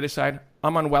handle on the other side.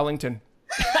 I'm on Wellington.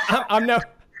 I'm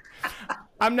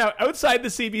now outside the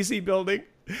CBC building.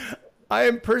 I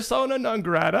am persona non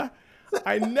grata.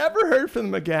 I never heard from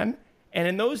them again. And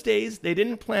in those days, they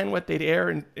didn't plan what they'd air.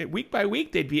 And week by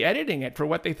week, they'd be editing it for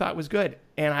what they thought was good.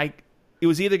 And it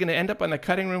was either going to end up on the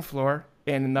cutting room floor.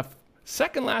 And in the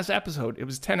second last episode, it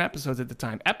was 10 episodes at the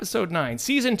time, episode 9,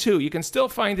 season 2, you can still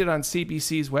find it on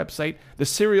CBC's website, The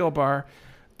Cereal Bar.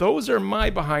 those are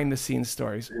my behind the scenes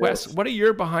stories. Yes. Wes, what are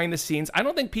your behind the scenes? I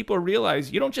don't think people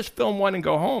realize you don't just film one and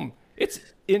go home. It's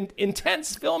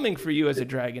intense filming for you as a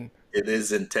dragon. It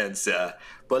is intense.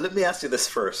 But let me ask you this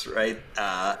first, right?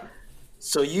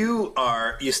 So you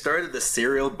started the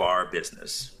cereal bar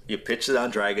business. You pitched it on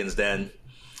Dragon's Den,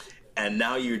 and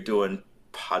now you're doing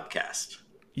podcast.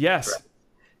 Yes. Right?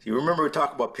 You remember we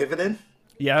talked about pivoting?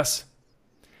 Yes.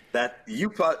 That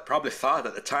you probably thought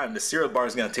at the time the cereal bar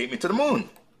is going to take me to the moon.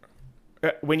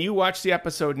 When you watch the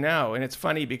episode now, and it's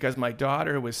funny because my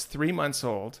daughter was 3 months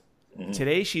old. Mm-hmm.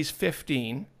 Today she's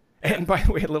 15. And by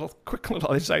the way, quick little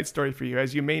other side story for you.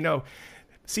 As you may know,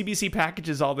 CBC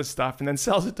packages all this stuff and then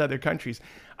sells it to other countries.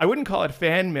 I wouldn't call it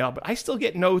fan mail, but I still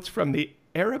get notes from the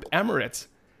Arab Emirates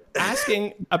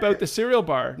asking about the cereal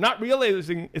bar, not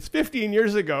realizing it's 15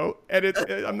 years ago. And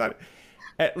I'm not...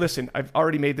 Listen, I've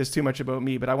already made this too much about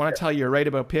me, but I want to tell you, you're right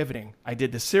about pivoting. I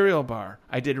did the cereal bar.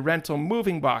 I did rental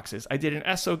moving boxes. I did an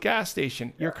Esso gas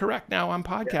station. You're correct now on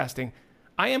podcasting.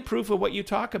 I am proof of what you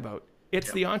talk about.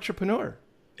 It's the entrepreneur.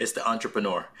 It's the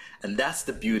entrepreneur. And that's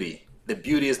the beauty. The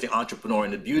beauty is the entrepreneur.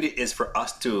 And the beauty is for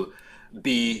us to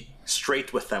be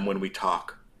straight with them when we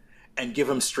talk and give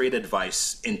them straight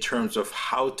advice in terms of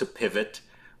how to pivot,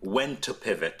 when to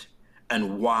pivot,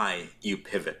 and why you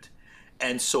pivot.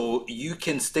 And so you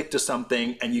can stick to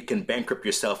something and you can bankrupt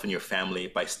yourself and your family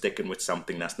by sticking with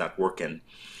something that's not working.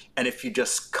 And if you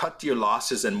just cut your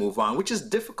losses and move on, which is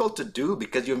difficult to do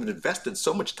because you've invested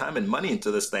so much time and money into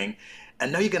this thing,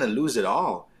 and now you're going to lose it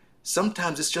all.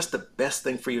 Sometimes it's just the best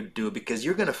thing for you to do because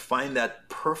you're going to find that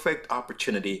perfect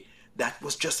opportunity that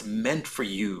was just meant for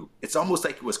you. It's almost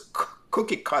like it was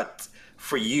cookie cut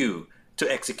for you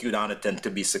to execute on it and to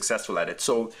be successful at it.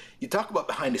 So you talk about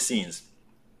behind the scenes.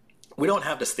 We don't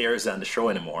have the stairs on the show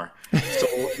anymore.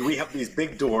 So we have these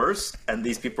big doors and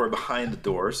these people are behind the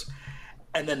doors.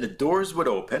 And then the doors would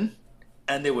open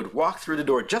and they would walk through the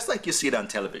door just like you see it on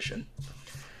television.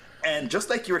 And just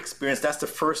like your experience, that's the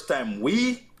first time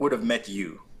we would have met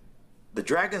you. The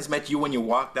dragons met you when you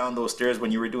walked down those stairs,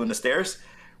 when you were doing the stairs.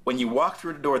 When you walk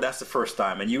through the door, that's the first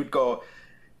time. And you'd go,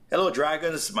 "Hello,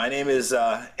 dragons. My name is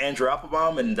Andrew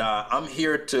Applebaum, and I'm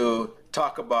here to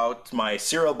talk about my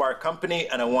cereal bar company,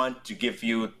 and I want to give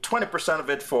you 20% of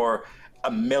it for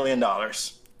 $1 million."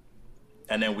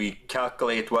 And then we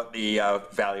calculate what the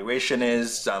valuation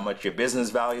is, how much your business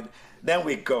valued. Then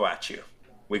we go at you.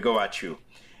 We go at you.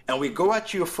 And we go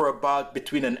at you for about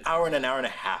between an hour and a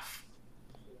half.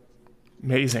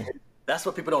 Amazing. That's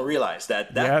what people don't realize,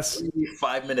 that yes.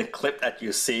 5-minute clip that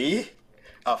you see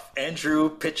of Andrew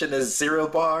pitching his cereal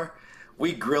bar,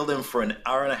 we grilled him for an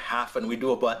hour and a half, and we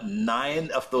do about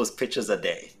 9 of those pitches a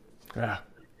day. Yeah.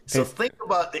 So think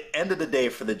about the end of the day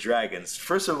for the Dragons.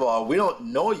 First of all, we don't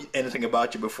know anything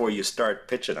about you before you start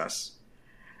pitching us.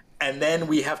 And then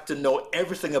we have to know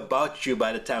everything about you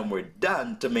by the time we're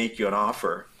done to make you an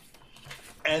offer.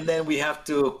 And then we have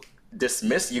to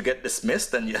you get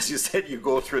dismissed, and as you said, you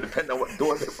go through, depending on what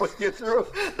door they put you through.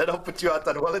 They don't put you out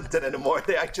on Wellington anymore.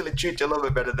 They actually treat you a little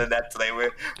bit better than that today.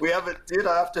 We have it,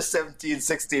 after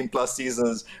 16 plus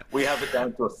seasons, we have it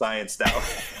down to a science now,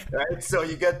 right? So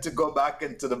you get to go back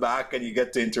into the back and you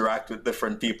get to interact with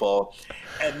different people,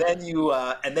 and then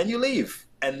you leave,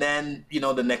 and then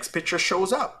the next pitcher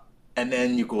shows up, and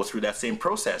then you go through that same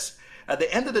process. At the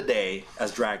end of the day,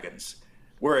 as Dragons,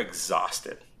 we're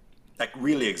exhausted. Like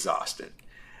really exhausted.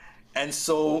 And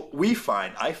so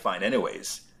I find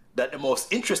anyways, that the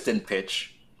most interesting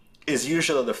pitch is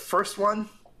usually the first one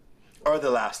or the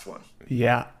last one.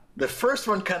 Yeah. The first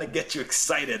one kind of gets you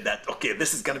excited that, okay,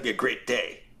 this is going to be a great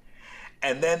day.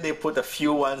 And then they put a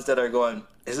few ones that are going,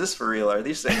 is this for real? Are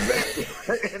these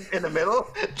things in the middle,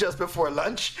 just before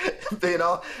lunch,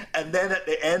 And then at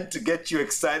the end to get you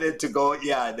excited to go,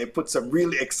 yeah, they put some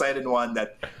really exciting one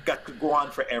that got to go on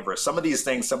forever. Some of these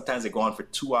things, sometimes they go on for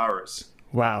 2 hours.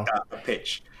 Wow. A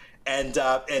pitch.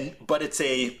 But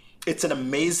it's an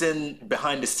amazing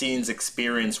behind the scenes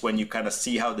experience when you kind of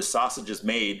see how the sausage is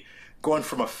made, going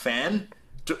from a fan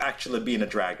to actually being a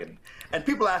dragon. And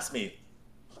people ask me,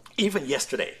 even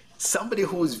yesterday, somebody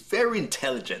who is very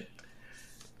intelligent,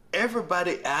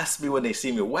 everybody asks me when they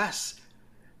see me, "Wes,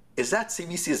 is that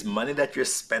CBC's money that you're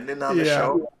spending on the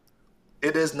show?"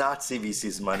 It is not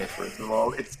CBC's money, first of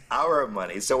all. It's our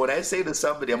money. So when I say to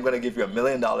somebody, I'm going to give you $1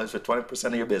 million for 20%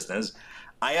 of your business,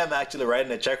 I am actually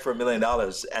writing a check for $1 million.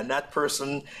 And that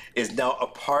person is now a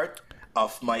part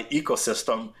of my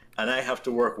ecosystem, and I have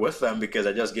to work with them because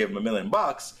I just gave them $1 million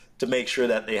to make sure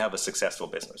that they have a successful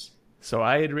business. So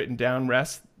I had written down,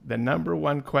 Russ, the number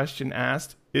one question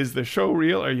asked, is the show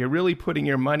real? Are you really putting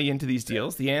your money into these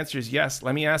deals? The answer is yes.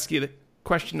 Let me ask you the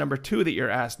question number 2 that you're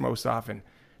asked most often.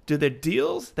 Do the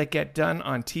deals that get done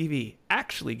on TV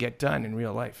actually get done in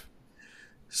real life?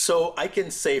 So I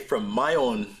can say from my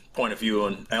own point of view,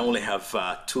 and I only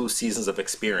have 2 seasons of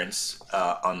experience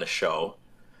on the show,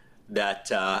 that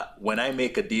when I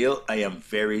make a deal, I am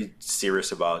very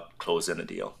serious about closing a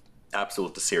deal.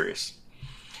 Absolutely serious.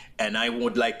 And I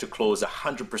would like to close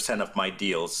 100% of my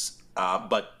deals,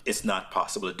 but it's not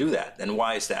possible to do that. And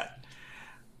why is that?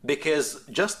 Because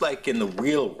just like in the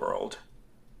real world,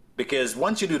 because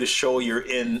once you do the show, you're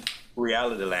in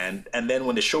reality land, and then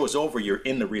when the show is over, you're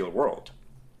in the real world.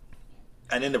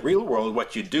 And in the real world,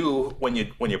 what you do when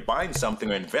you're buying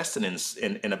something or investing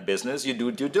in a business, you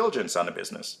do due diligence on a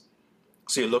business.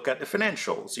 So you look at the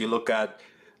financials, you look at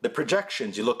the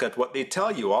projections, you look at what they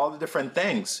tell you, all the different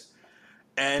things.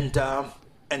 And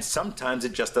sometimes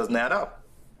it just doesn't add up.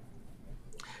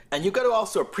 And you got to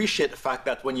also appreciate the fact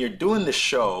that when you're doing the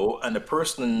show and the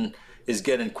person is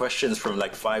getting questions from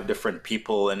like 5 different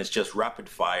people and it's just rapid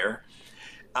fire,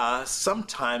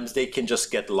 sometimes they can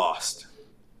just get lost.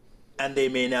 And they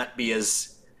may not be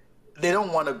they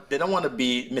don't want to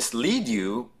be mislead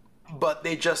you, but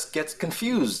they just get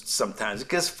confused sometimes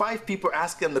because 5 people are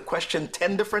asking the question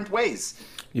 10 different ways.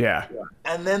 Yeah.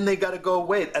 And then they got to go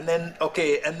wait, and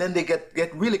then they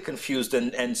get really confused,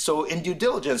 and so in due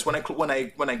diligence, when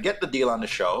I get the deal on the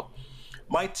show,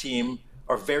 my team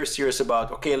are very serious about,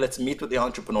 okay, let's meet with the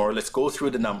entrepreneur, let's go through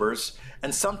the numbers,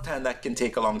 and sometimes that can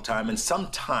take a long time, and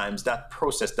sometimes that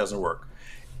process doesn't work.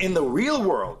 In the real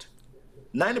world,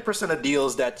 90% of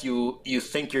deals that you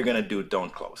think you're going to do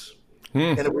don't close.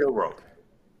 In the real world.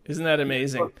 Isn't that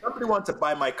amazing? So if somebody wants to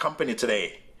buy my company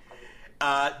today,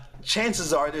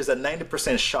 chances are there's a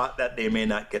 90% shot that they may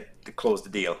not get to close the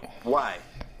deal. Why?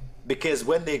 Because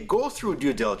when they go through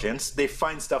due diligence, they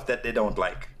find stuff that they don't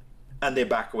like, and they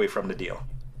back away from the deal.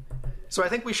 So I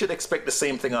think we should expect the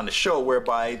same thing on the show,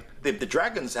 whereby the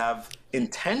Dragons have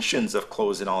intentions of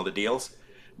closing all the deals,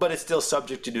 but it's still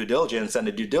subject to due diligence, and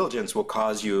the due diligence will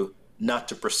cause you not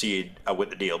to proceed with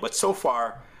the deal. But so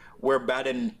far, we're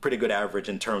batting pretty good average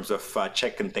in terms of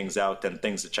checking things out, and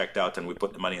things are checked out, and we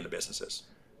put the money in the businesses.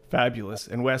 Fabulous.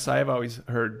 And Wes, I have always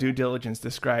heard due diligence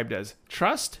described as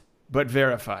trust, but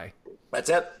verify. That's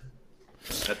it.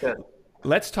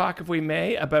 Let's talk, if we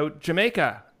may, about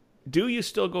Jamaica. Do you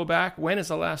still go back? When is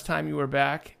the last time you were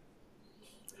back?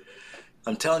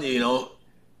 I'm telling you,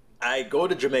 I go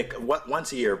to Jamaica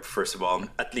once a year, first of all,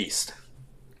 at least.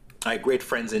 I have great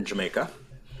friends in Jamaica.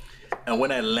 And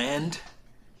when I land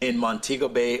in Montego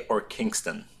Bay or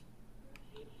Kingston,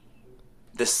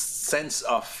 this sense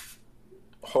of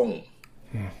home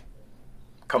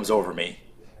comes over me.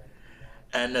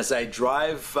 And as I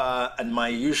drive, and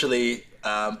usually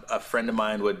a friend of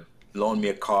mine would loan me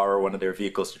a car or one of their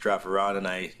vehicles to drive around, and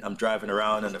I'm driving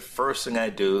around, and the first thing I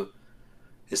do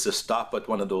is to stop at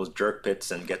one of those jerk pits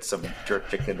and get some jerk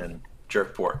chicken and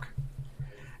jerk pork.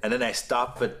 And then I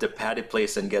stop at the patty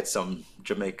place and get some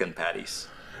Jamaican patties.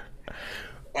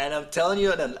 And I'm telling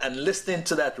you, and listening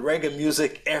to that reggae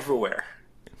music everywhere,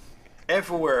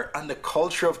 and the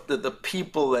culture of the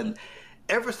people, and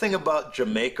everything about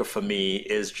Jamaica for me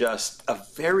is just a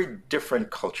very different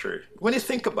culture. When you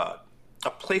think about a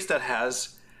place that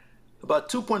has about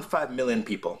 2.5 million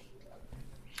people,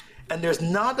 and there's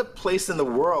not a place in the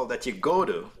world that you go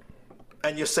to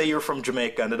and you say you're from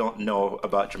Jamaica and they don't know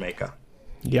about Jamaica.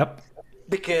 Yep.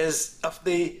 Because of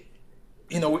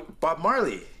Bob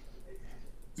Marley,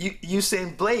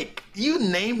 Usain Blake, you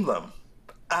name them,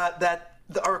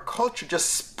 our culture just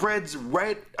spreads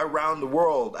right around the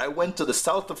world. I went to the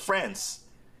south of France,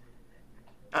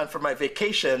 and for my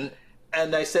vacation,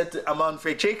 and I said, I'm on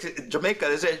vacation, Jamaica.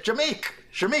 They said,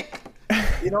 Jamaica.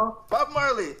 Bob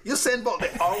Marley, Usain Bolt.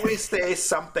 They always say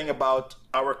something about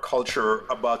our culture,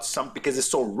 because it's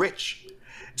so rich.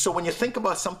 So when you think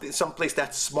about someplace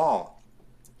that's small,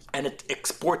 and it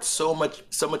exports so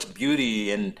much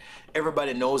beauty, and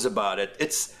everybody knows about it,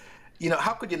 it's,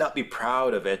 how could you not be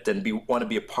proud of it and want to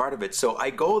be a part of it? So I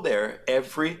go there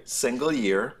every single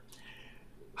year.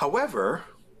 However,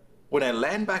 when I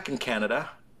land back in Canada,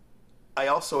 I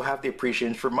also have the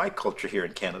appreciation for my culture here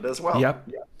in Canada as well. Yep.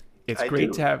 It's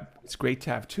great to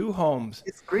have 2 homes.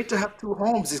 It's great to have 2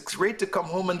 homes. It's great to come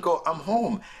home and go, I'm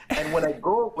home. And when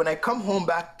I come home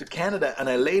back to Canada and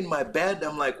I lay in my bed,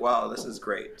 I'm like, wow, this is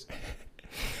great.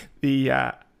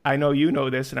 I know you know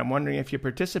this, and I'm wondering if you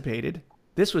participated.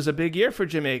 This was a big year for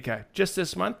Jamaica. Just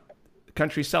this month, the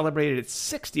country celebrated its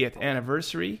 60th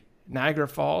anniversary. Niagara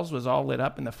Falls was all lit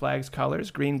up in the flag's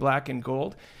colors, green, black, and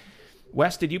gold.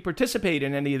 Wes, did you participate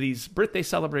in any of these birthday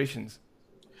celebrations?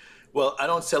 Well, I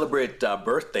don't celebrate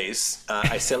birthdays.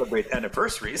 I celebrate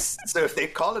anniversaries. So if they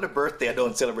call it a birthday, I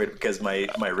don't celebrate it because my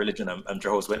religion, I'm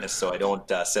Jehovah's Witness, so I don't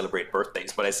celebrate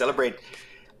birthdays. But I celebrate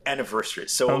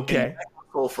anniversaries. So in Okay. my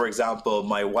household, for example,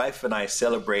 my wife and I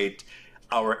celebrate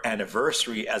our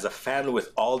anniversary as a family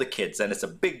with all the kids, and it's a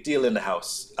big deal in the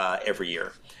house every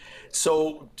year.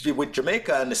 So with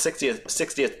Jamaica and the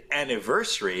 60th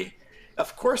anniversary,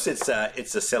 of course it's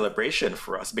a celebration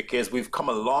for us because we've come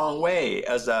a long way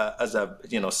as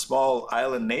a small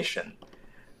island nation,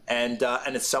 and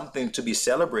it's something to be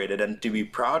celebrated and to be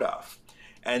proud of.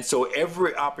 And so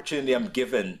every opportunity I'm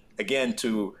given again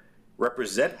to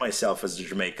represent myself as a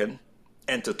Jamaican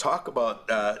and to talk about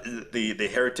the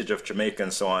heritage of Jamaica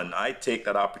and so on, I take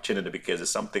that opportunity because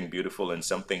it's something beautiful and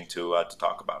something to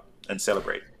talk about and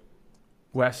celebrate.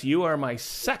 Wes, you are my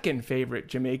second favorite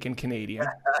Jamaican Canadian.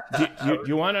 Do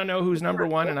you want to know who's number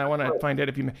one? And I want to find out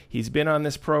if he's been on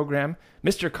this program,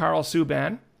 Mr. Carl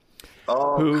Subban.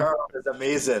 Oh, Carl is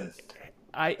amazing.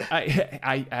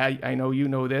 I know you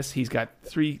know this. He's got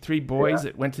three boys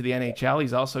that went to the NHL.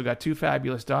 He's also got two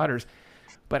fabulous daughters.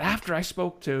 But after I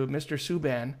spoke to Mr.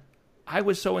 Subban, I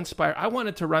was so inspired. I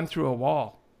wanted to run through a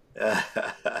wall.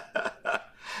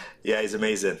 Yeah, he's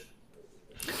amazing.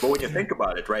 But when you think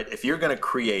about it, right, if you're going to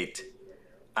create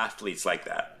athletes like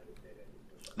that,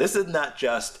 this is not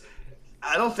just,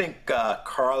 I don't think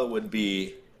Carl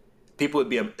people would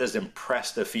be as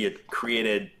impressed if he had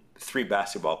created 3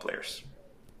 basketball players.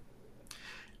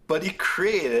 But he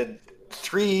created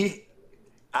 3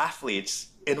 athletes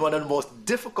in one of the most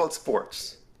difficult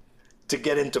sports to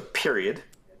get into, period.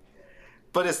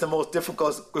 But it's the most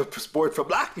difficult sport for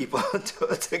Black people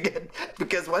to get,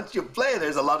 because once you play,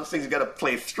 there's a lot of things you got to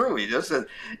play through. You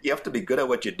have to be good at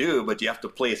what you do, but you have to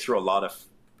play through a lot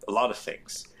of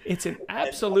things. It's an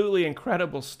absolutely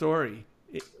incredible story.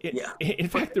 Yeah. In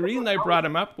fact, the reason I brought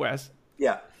him up, Wes,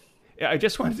 Yeah. I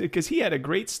just wanted to, because he had a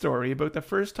great story about the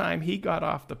first time he got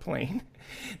off the plane.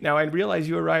 Now, I realize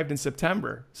you arrived in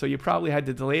September, so you probably had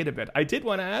to delay it a bit. I did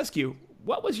want to ask you,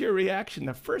 what was your reaction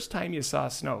the first time you saw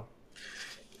snow?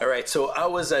 All right. So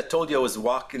I told you I was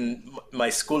walking. My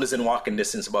school is in walking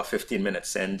distance, about 15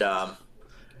 minutes. And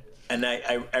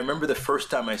I remember the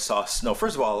first time I saw snow.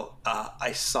 First of all,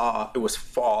 I saw it was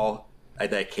fall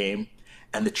that I came,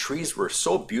 and the trees were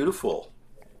so beautiful.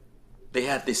 They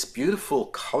had these beautiful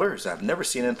colors. I've never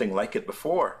seen anything like it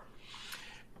before.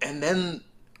 And then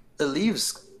the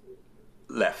leaves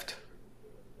left.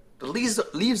 The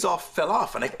leaves all fell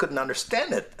off, and I couldn't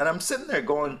understand it. And I'm sitting there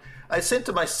going, I said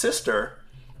to my sister,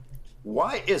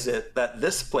 why is it that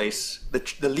this place,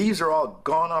 the leaves are all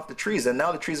gone off the trees, and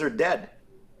now the trees are dead?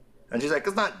 And she's like,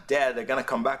 it's not dead. They're going to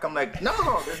come back. I'm like,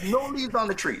 no, there's no leaves on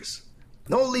the trees.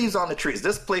 No leaves on the trees.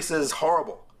 This place is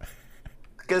horrible.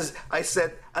 Because I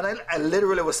said, and I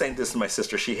literally was saying this to my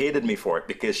sister. She hated me for it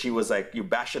because she was like, you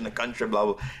bashing the country, blah,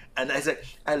 blah. And I said,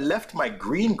 I left my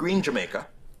green Jamaica.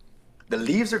 The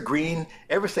leaves are green,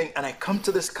 everything. And I come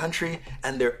to this country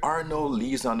and there are no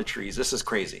leaves on the trees. This is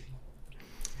crazy.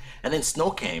 And then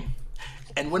snow came.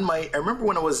 And I remember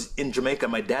when I was in Jamaica,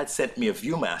 my dad sent me a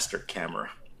Viewmaster camera.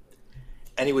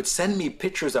 And he would send me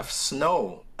pictures of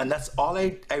snow. And that's all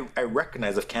I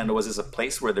recognize of Canada is a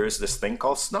place where there's this thing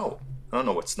called snow. I don't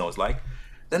know what snow is like.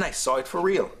 Then I saw it for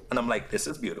real. And I'm like, this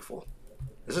is beautiful.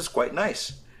 This is quite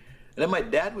nice. And then my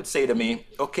dad would say to me,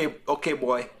 okay,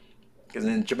 boy. Because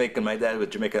in Jamaica, my dad was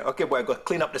Jamaica. Okay, boy, go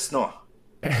clean up the snow.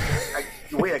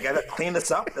 Wait, I gotta clean this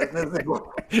up? This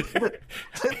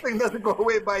thing doesn't go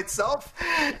away by itself.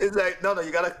 It's like, no,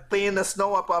 you gotta clean the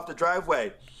snow up off the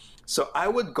driveway. So I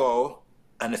would go,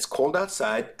 and it's cold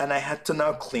outside, and I had to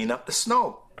now clean up the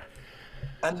snow.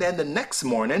 And then the next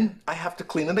morning, I have to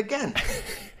clean it again.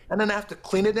 And then I have to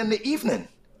clean it in the evening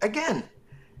again.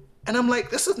 And I'm like,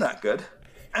 this is not good.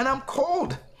 And I'm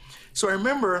cold. So I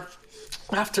remember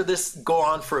after this go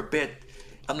on for a bit,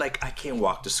 I'm like, I can't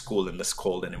walk to school in this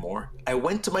cold anymore. I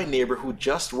went to my neighbor who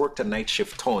just worked a night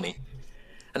shift, Tony,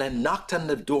 and I knocked on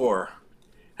the door.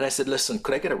 And I said, listen,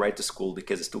 could I get a ride to school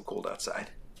because it's too cold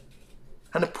outside?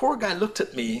 And the poor guy looked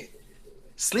at me,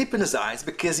 sleep in his eyes,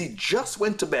 because he just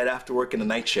went to bed after working a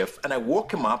night shift. And I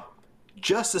woke him up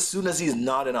just as soon as he's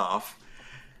nodding off.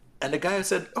 And the guy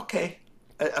said, okay,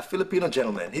 a Filipino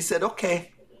gentleman. He said,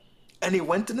 okay. And he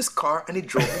went in his car and he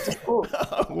drove me to school.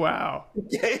 Oh, wow.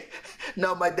 Okay.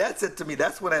 Now, my dad said to me,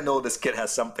 that's when I know this kid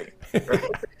has something. Right?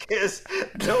 Because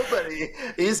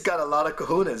he's got a lot of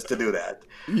kahunas to do that.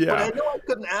 Yeah. But I know I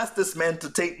couldn't ask this man to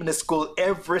take me to school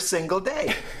every single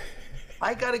day.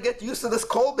 I got to get used to this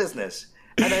coal business.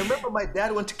 And I remember my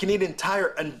dad went to Canadian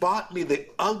Tire and bought me the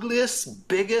ugliest,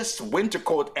 biggest winter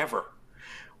coat ever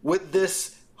with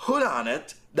this hood on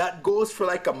it that goes for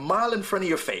like a mile in front of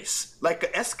your face, like an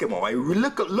Eskimo. I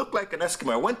look like an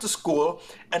Eskimo. I went to school,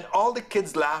 and all the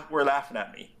kids were laughing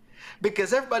at me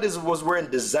because everybody was wearing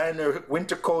designer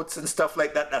winter coats and stuff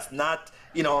like that. That's not,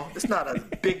 it's not as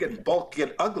big and bulky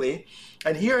and ugly.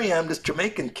 And here I am, this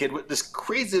Jamaican kid with this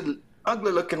crazy,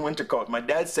 ugly-looking winter coat. My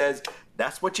dad says,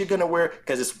 that's what you're going to wear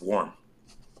because it's warm.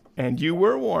 And you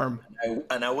were warm.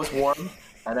 And I was warm.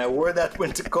 And I wore that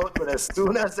winter coat, but as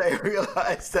soon as I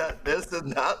realized that this is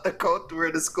not the coat to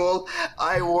wear to school,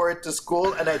 I wore it to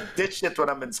school, and I ditched it when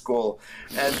I'm in school,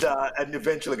 and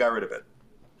eventually got rid of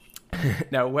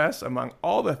it. Now, Wes, among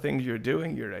all the things you're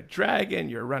doing, you're a dragon,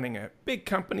 you're running a big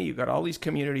company, you've got all these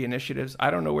community initiatives.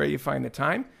 I don't know where you find the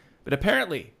time, but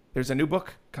apparently there's a new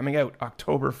book coming out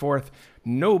October 4th,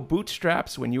 No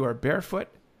Bootstraps When You Are Barefoot.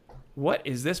 What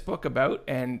is this book about,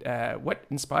 and what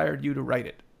inspired you to write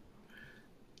it?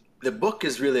 The book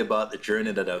is really about the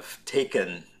journey that I've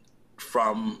taken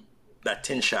from that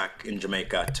tin shack in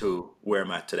Jamaica to where I'm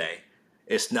at today.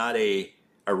 It's not a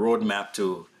roadmap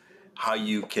to how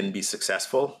you can be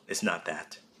successful. It's not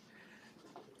that.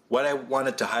 What I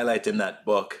wanted to highlight in that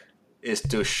book is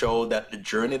to show that the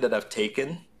journey that I've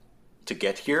taken to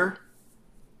get here,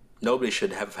 nobody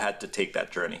should have had to take that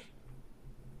journey.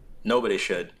 Nobody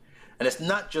should. And it's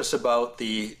not just about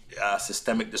the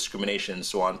systemic discrimination and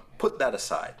so on. Put that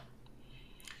aside.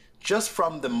 Just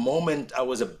from the moment I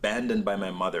was abandoned by my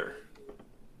mother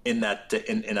in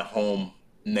a home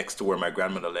next to where my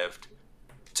grandmother lived,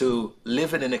 to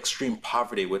living in extreme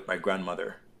poverty with my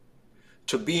grandmother,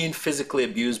 to being physically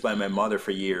abused by my mother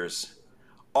for years,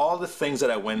 all the things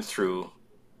that I went through,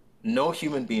 no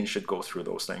human being should go through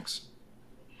those things.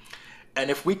 And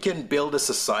if we can build a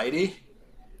society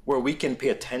where we can pay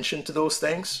attention to those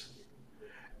things,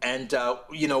 and,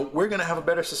 we're going to have a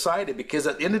better society, because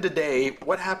at the end of the day,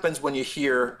 what happens when you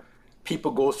hear people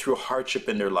go through hardship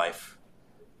in their life?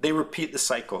 They repeat the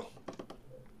cycle.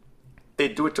 They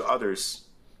do it to others.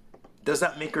 Does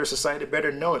that make our society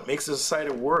better? No, it makes the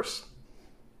society worse.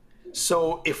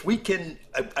 So if we can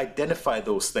identify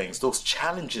those things, those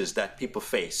challenges that people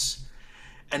face,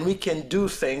 and we can do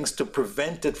things to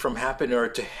prevent it from happening or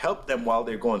to help them while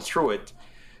they're going through it,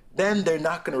 then they're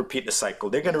not going to repeat the cycle.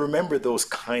 They're going to remember those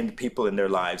kind people in their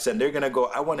lives, and they're going to go,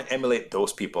 I want to emulate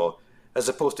those people, as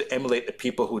opposed to emulate the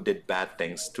people who did bad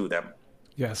things to them.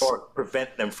 Yes. Or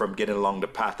prevent them from getting along the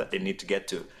path that they need to get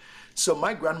to. So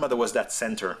my grandmother was that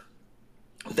center,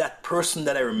 that person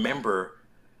that I remember,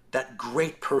 that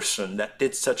great person that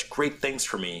did such great things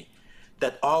for me,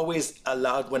 that always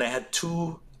allowed, when I had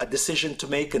a decision to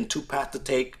make and two paths to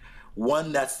take,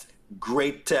 one that's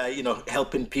great,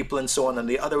 helping people and so on, and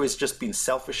the other is just being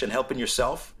selfish and helping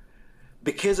yourself.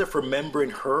 Because of remembering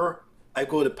her, I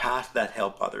go the path that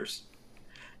help others.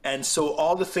 And so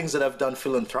all the things that I've done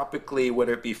philanthropically,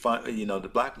 whether it be the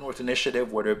Black North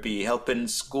Initiative, whether it be helping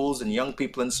schools and young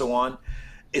people and so on,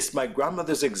 it's my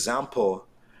grandmother's example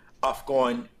of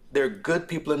going, there are good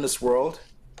people in this world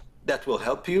that will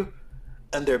help you,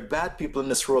 and there are bad people in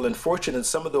this world, unfortunately,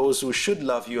 some of those who should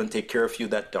love you and take care of you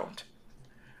that don't.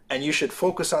 And you should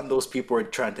focus on those people who are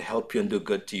trying to help you and do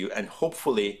good to you. And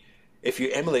hopefully, if you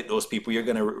emulate those people, you're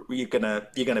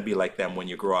gonna be like them when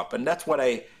you grow up. And that's what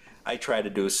I try to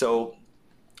do. So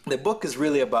the book is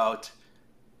really about,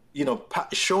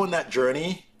 showing that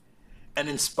journey and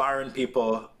inspiring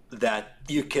people that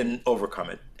you can overcome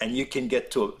it and you can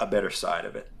get to a better side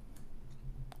of it.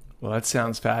 Well, that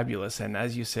sounds fabulous. And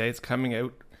as you say, it's coming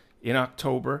out in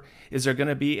October. Is there going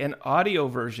to be an audio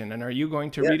version, and are you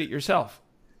going to read it yourself?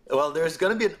 Well, there's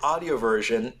going to be an audio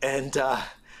version, and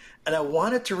I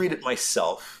wanted to read it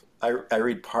myself. I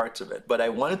read parts of it, but I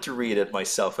wanted to read it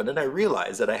myself, and then I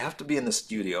realized that I have to be in the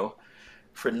studio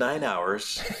for 9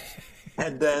 hours,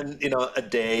 and then a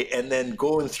day, and then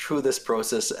going through this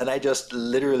process, and I just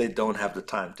literally don't have the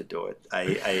time to do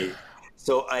it.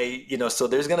 So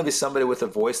there's going to be somebody with a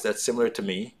voice that's similar to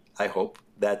me, I hope,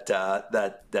 that's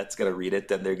going to read it,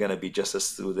 and they're going to be just as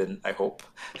soothing, I hope,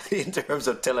 in terms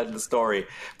of telling the story.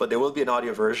 But there will be an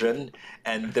audio version,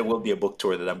 and there will be a book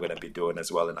tour that I'm going to be doing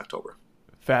as well in October.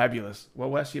 Fabulous. Well,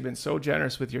 Wes, you've been so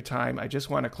generous with your time. I just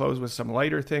want to close with some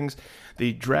lighter things.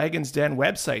 The Dragon's Den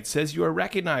website says you are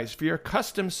recognized for your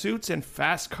custom suits and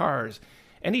fast cars.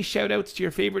 Any shout outs to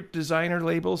your favorite designer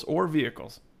labels or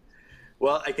vehicles?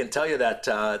 Well, I can tell you that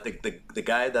the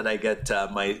guy that I get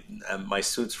my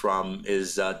suits from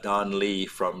is Don Lee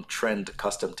from Trend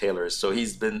Custom Tailors. So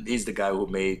he's the guy who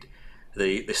made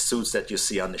the suits that you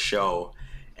see on the show,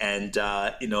 and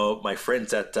my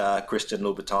friends at Christian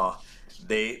Louboutin,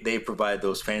 they provide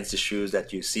those fancy shoes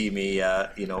that you see me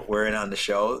wearing on the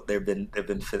show. They've been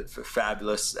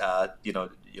fabulous.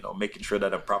 making sure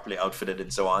that I'm properly outfitted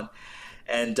and so on.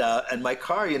 And my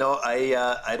car,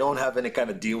 I don't have any kind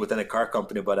of deal with any car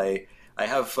company, but I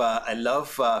love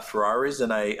Ferraris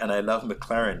and I love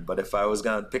McLaren. But if I was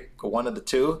gonna pick one of the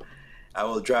two, I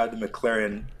will drive the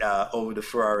McLaren over the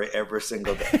Ferrari every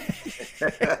single day.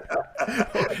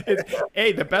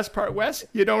 Hey, the best part, Wes,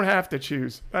 you don't have to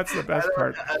choose. That's the best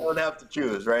part. I don't have to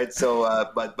choose, right?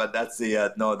 So, but that's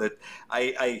the no that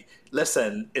I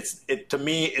listen. To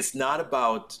me, it's not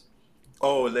about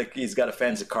like he's got a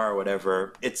fancy car or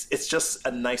whatever. It's just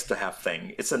a nice to have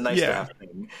thing. It's a nice to have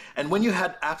thing. And when you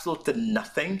had absolutely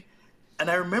nothing,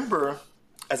 and I remember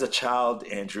as a child,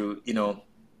 Andrew,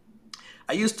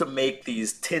 I used to make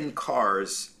these tin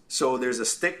cars. So there's a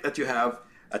stick that you have,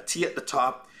 a T at the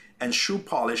top, and shoe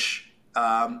polish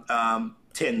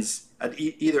tins at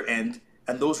either end,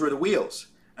 and those were the wheels.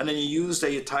 And then you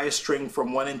tie a string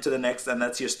from one end to the next, and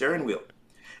that's your steering wheel.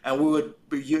 And we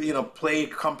would play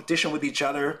competition with each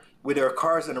other with our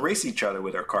cars and race each other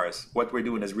with our cars. What we're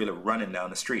doing is really running down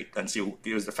the street and see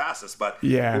who was the fastest. But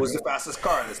who was the fastest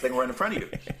car? This thing right in front of you.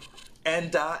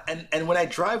 And when I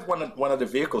drive one of the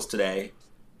vehicles today,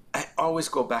 I always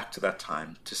go back to that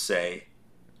time to say,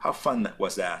 how fun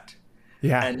was that?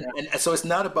 Yeah. And so it's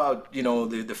not about,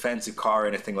 the fancy car or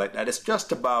anything like that. It's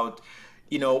just about,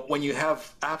 when you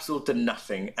have absolutely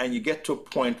nothing and you get to a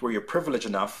point where you're privileged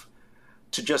enough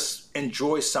to just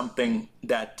enjoy something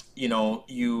that,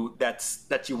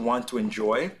 that you want to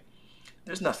enjoy.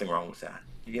 There's nothing wrong with that.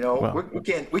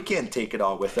 We can't take it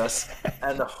all with us.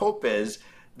 And the hope is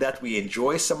that we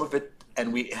enjoy some of it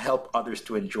and we help others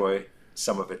to enjoy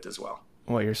some of it as well.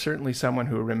 Well, you're certainly someone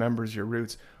who remembers your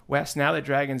roots. Wes, now that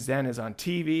Dragon's Den is on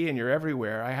TV and you're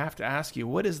everywhere, I have to ask you,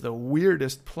 what is the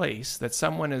weirdest place that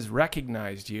someone has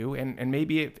recognized you, and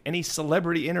maybe any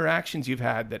celebrity interactions you've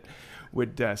had that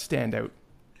would stand out?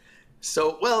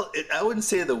 So, I wouldn't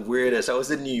say the weirdest. I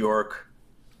was in New York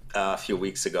a few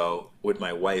weeks ago with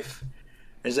my wife.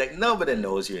 And it's like, nobody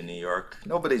knows you in New York.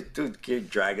 Dude, you're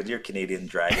Dragon, you're Canadian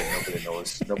Dragon.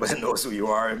 Nobody knows who you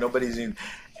are.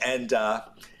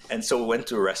 And so we went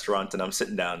to a restaurant, and I'm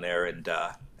sitting down there,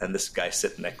 and this guy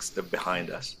sitting behind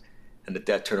us, and the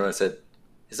dad turned around and said,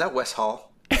 "Is that Wes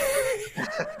Hall?"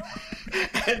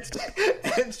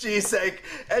 and she's like,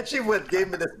 and she gave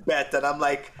me this bet, and I'm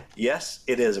like, yes,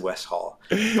 it is Wes Hall.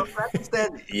 But Francis said,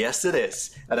 yes, it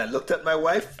is. And I looked at my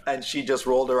wife, and she just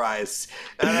rolled her eyes.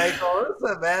 And I go,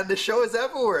 listen, man, the show is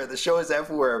everywhere. The show is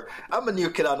everywhere. I'm a new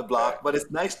kid on the block, but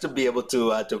it's nice to be able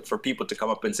for people to come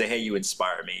up and say, hey, you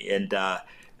inspire me. And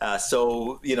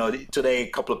so, today a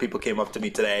couple of people came up to me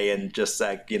today and just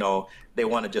like, they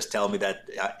want to just tell me that,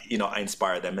 I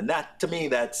inspire them. And that, to me,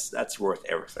 that's worth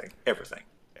everything.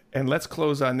 And let's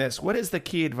close on this. What is the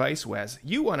key advice, Wes,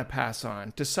 you want to pass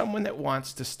on to someone that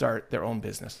wants to start their own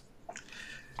business?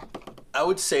 I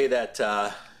would say that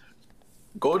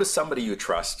go to somebody you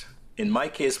trust. In my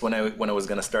case, when I was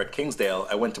going to start Kingsdale,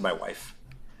 I went to my wife.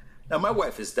 Now, my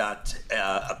wife is not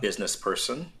a business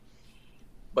person,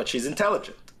 but she's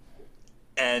intelligent.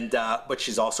 But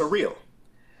she's also real.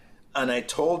 And I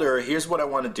told her, here's what I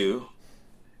want to do.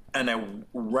 And I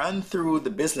ran through the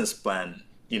business plan,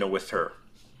 with her.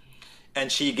 And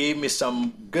she gave me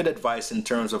some good advice in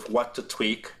terms of what to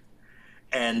tweak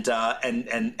and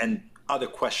other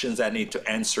questions I need to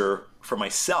answer for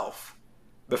myself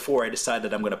before I decide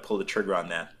that I'm going to pull the trigger on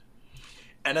that.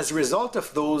 And as a result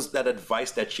of that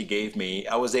advice that she gave me,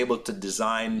 I was able to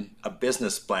design a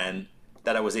business plan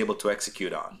that I was able to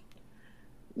execute on.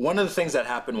 One of the things that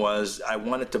happened was I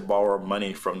wanted to borrow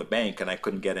money from the bank and I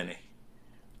couldn't get any.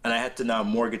 And I had to now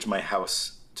mortgage my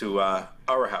house to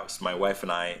our house. My wife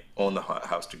and I own the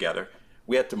house together.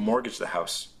 We had to mortgage the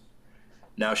house.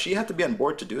 Now, she had to be on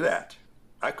board to do that.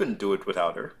 I couldn't do it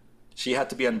without her. She had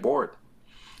to be on board.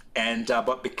 And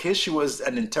but because she was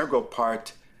an integral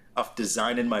part of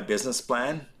designing my business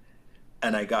plan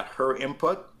and I got her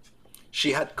input,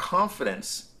 she had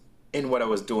confidence in what I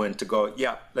was doing to go,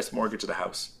 yeah, let's mortgage the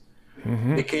house.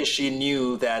 Mm-hmm. Because she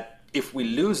knew that if we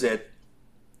lose it,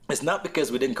 it's not because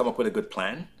we didn't come up with a good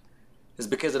plan. It's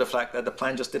because of the fact that the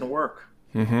plan just didn't work.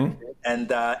 Mm-hmm.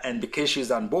 And because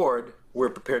she's on board, we're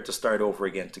prepared to start over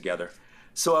again together.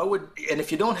 So and if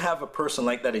you don't have a person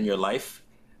like that in your life,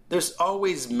 there's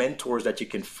always mentors that you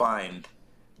can find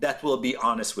that will be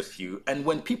honest with you. And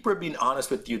when people are being honest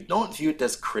with you, don't view it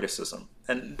as criticism.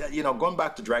 And, going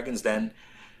back to Dragon's Den,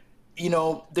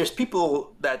 there's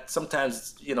people that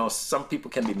sometimes, some people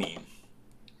can be mean.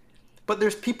 But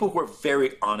there's people who are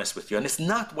very honest with you, and it's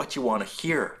not what you want to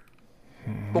hear.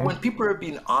 Mm-hmm. But when people are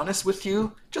being honest with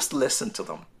you, just listen to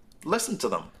them. Listen to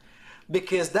them.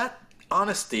 Because that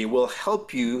honesty will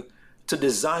help you to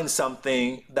design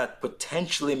something that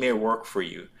potentially may work for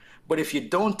you. But if you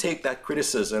don't take that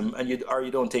criticism and you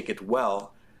don't take it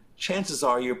well, chances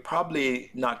are you're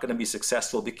probably not going to be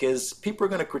successful, because people are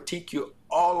going to critique you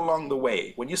all along the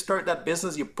way. When you start that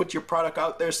business, you put your product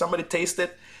out there, somebody tastes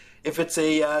it. If it's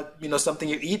a something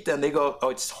you eat, and they go, "Oh,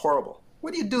 it's horrible."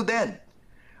 What do you do then?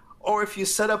 Or if you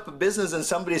set up a business and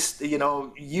somebody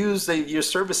use your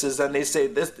services and they say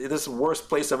this is the worst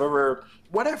place I've ever,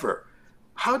 whatever.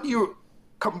 How do you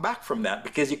come back from that?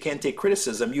 Because you can't take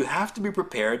criticism. You have to be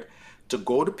prepared to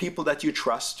go to people that you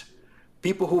trust,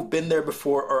 people who've been there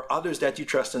before, or others that you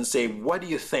trust, and say, "What do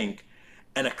you think?"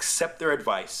 and accept their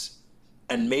advice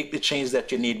and make the change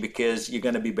that you need, because you're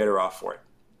going to be better off for it.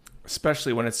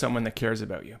 Especially when it's someone that cares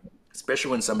about you.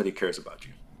 Especially when somebody cares about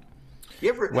you. You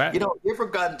ever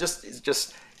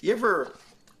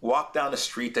walk down the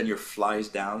street and your flies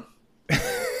down?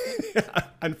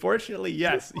 Unfortunately,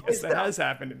 yes. Yes, that has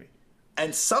happened to me.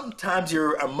 And sometimes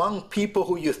you're among people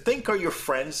who you think are your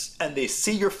friends, and they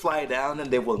see your fly down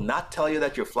and they will not tell you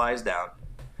that your fly is down.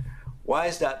 Why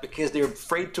is that? Because they're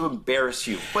afraid to embarrass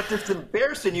you. But it's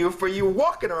embarrassing you for you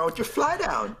walking around with your fly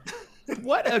down.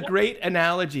 What a great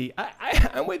analogy.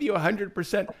 I'm with you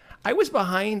 100%. I was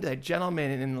behind a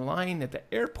gentleman in the line at the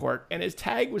airport, and his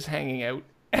tag was hanging out.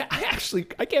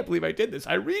 I can't believe I did this.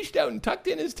 I reached out and tucked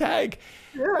in his tag.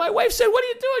 Yeah. My wife said, "What are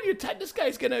you doing?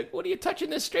 What are you touching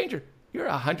this stranger?" You're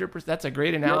 100%. That's a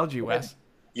great analogy, Wes.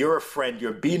 You're a friend.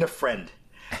 You're being a friend.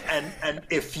 And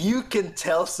if you can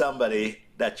tell somebody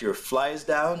that your fly is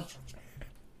down,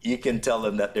 you can tell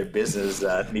them that their business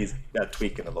needs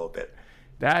tweaking a little bit.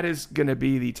 That is going to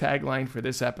be the tagline for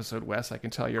this episode, Wes. I can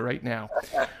tell you right now.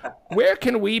 Where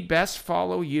can we best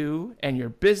follow you and your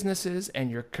businesses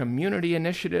and your community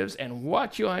initiatives and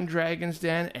watch you on Dragon's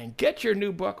Den and get your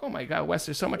new book? Oh my God, Wes,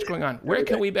 there's so much going on. Where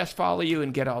can we best follow you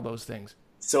and get all those things?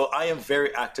 So I am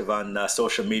very active on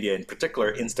social media, in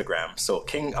particular Instagram. So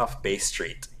King of Bay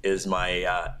Street is my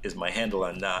handle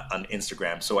on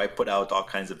Instagram. So I put out all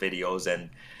kinds of videos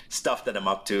and stuff that I'm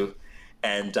up to.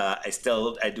 And I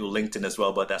do LinkedIn as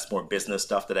well, but that's more business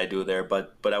stuff that I do there.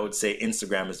 But I would say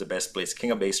Instagram is the best place. King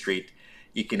of Bay Street.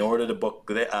 You can order the book.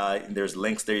 There's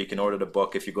links there. You can order the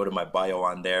book if you go to my bio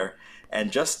on there.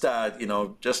 And just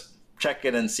check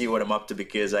in and see what I'm up to,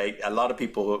 because a lot of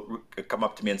people come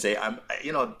up to me and say,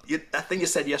 that thing you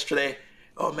said yesterday,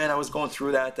 oh man, I was going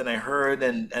through that and I heard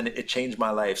and it changed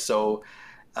my life. So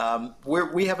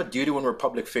we have a duty when we're a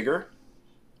public figure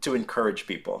to encourage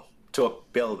people, to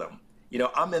build them.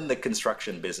 I'm in the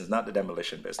construction business, not the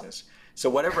demolition business. So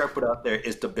whatever I put out there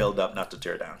is to build up, not to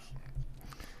tear down.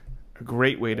 A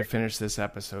great way to finish this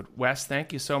episode. Wes,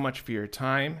 thank you so much for your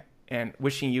time, and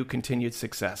wishing you continued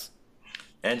success.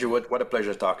 Andrew, what a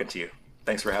pleasure talking to you.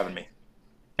 Thanks for having me.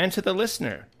 And to the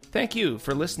listener, thank you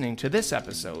for listening to this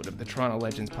episode of the Toronto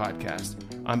Legends Podcast.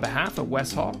 On behalf of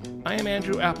Wes Hall, I am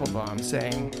Andrew Applebaum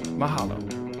saying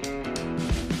mahalo.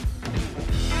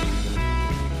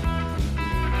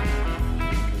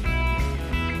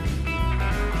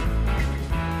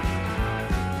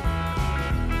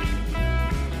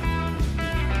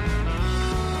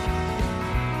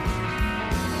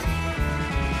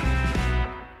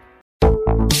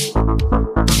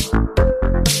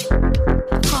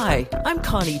 Hi, I'm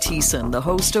Connie Thiessen, the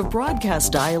host of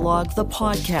Broadcast Dialogue, the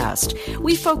podcast.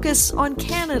 We focus on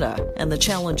Canada and the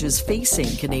challenges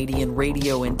facing Canadian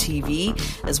radio and TV,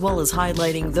 as well as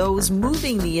highlighting those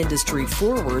moving the industry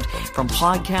forward from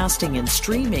podcasting and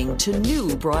streaming to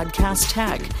new broadcast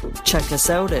tech. Check us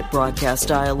out at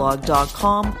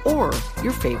broadcastdialogue.com or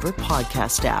your favorite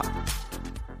podcast app.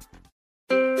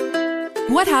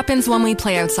 What happens when we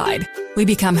play outside? We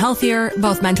become healthier,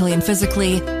 both mentally and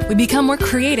physically. We become more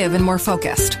creative and more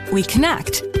focused. We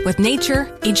connect with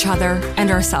nature, each other,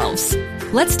 and ourselves.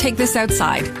 Let's Take This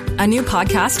Outside, a new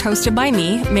podcast hosted by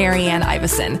me, Marianne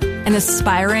Iveson, an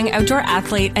aspiring outdoor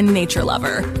athlete and nature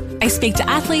lover. I speak to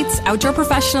athletes, outdoor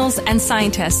professionals, and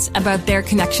scientists about their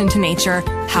connection to nature,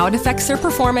 how it affects their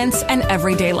performance, and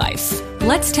everyday life.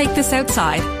 Let's Take This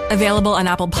Outside, available on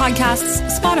Apple Podcasts,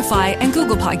 Spotify, and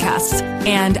Google Podcasts,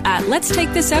 and at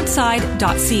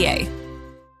letstakethisoutside.ca.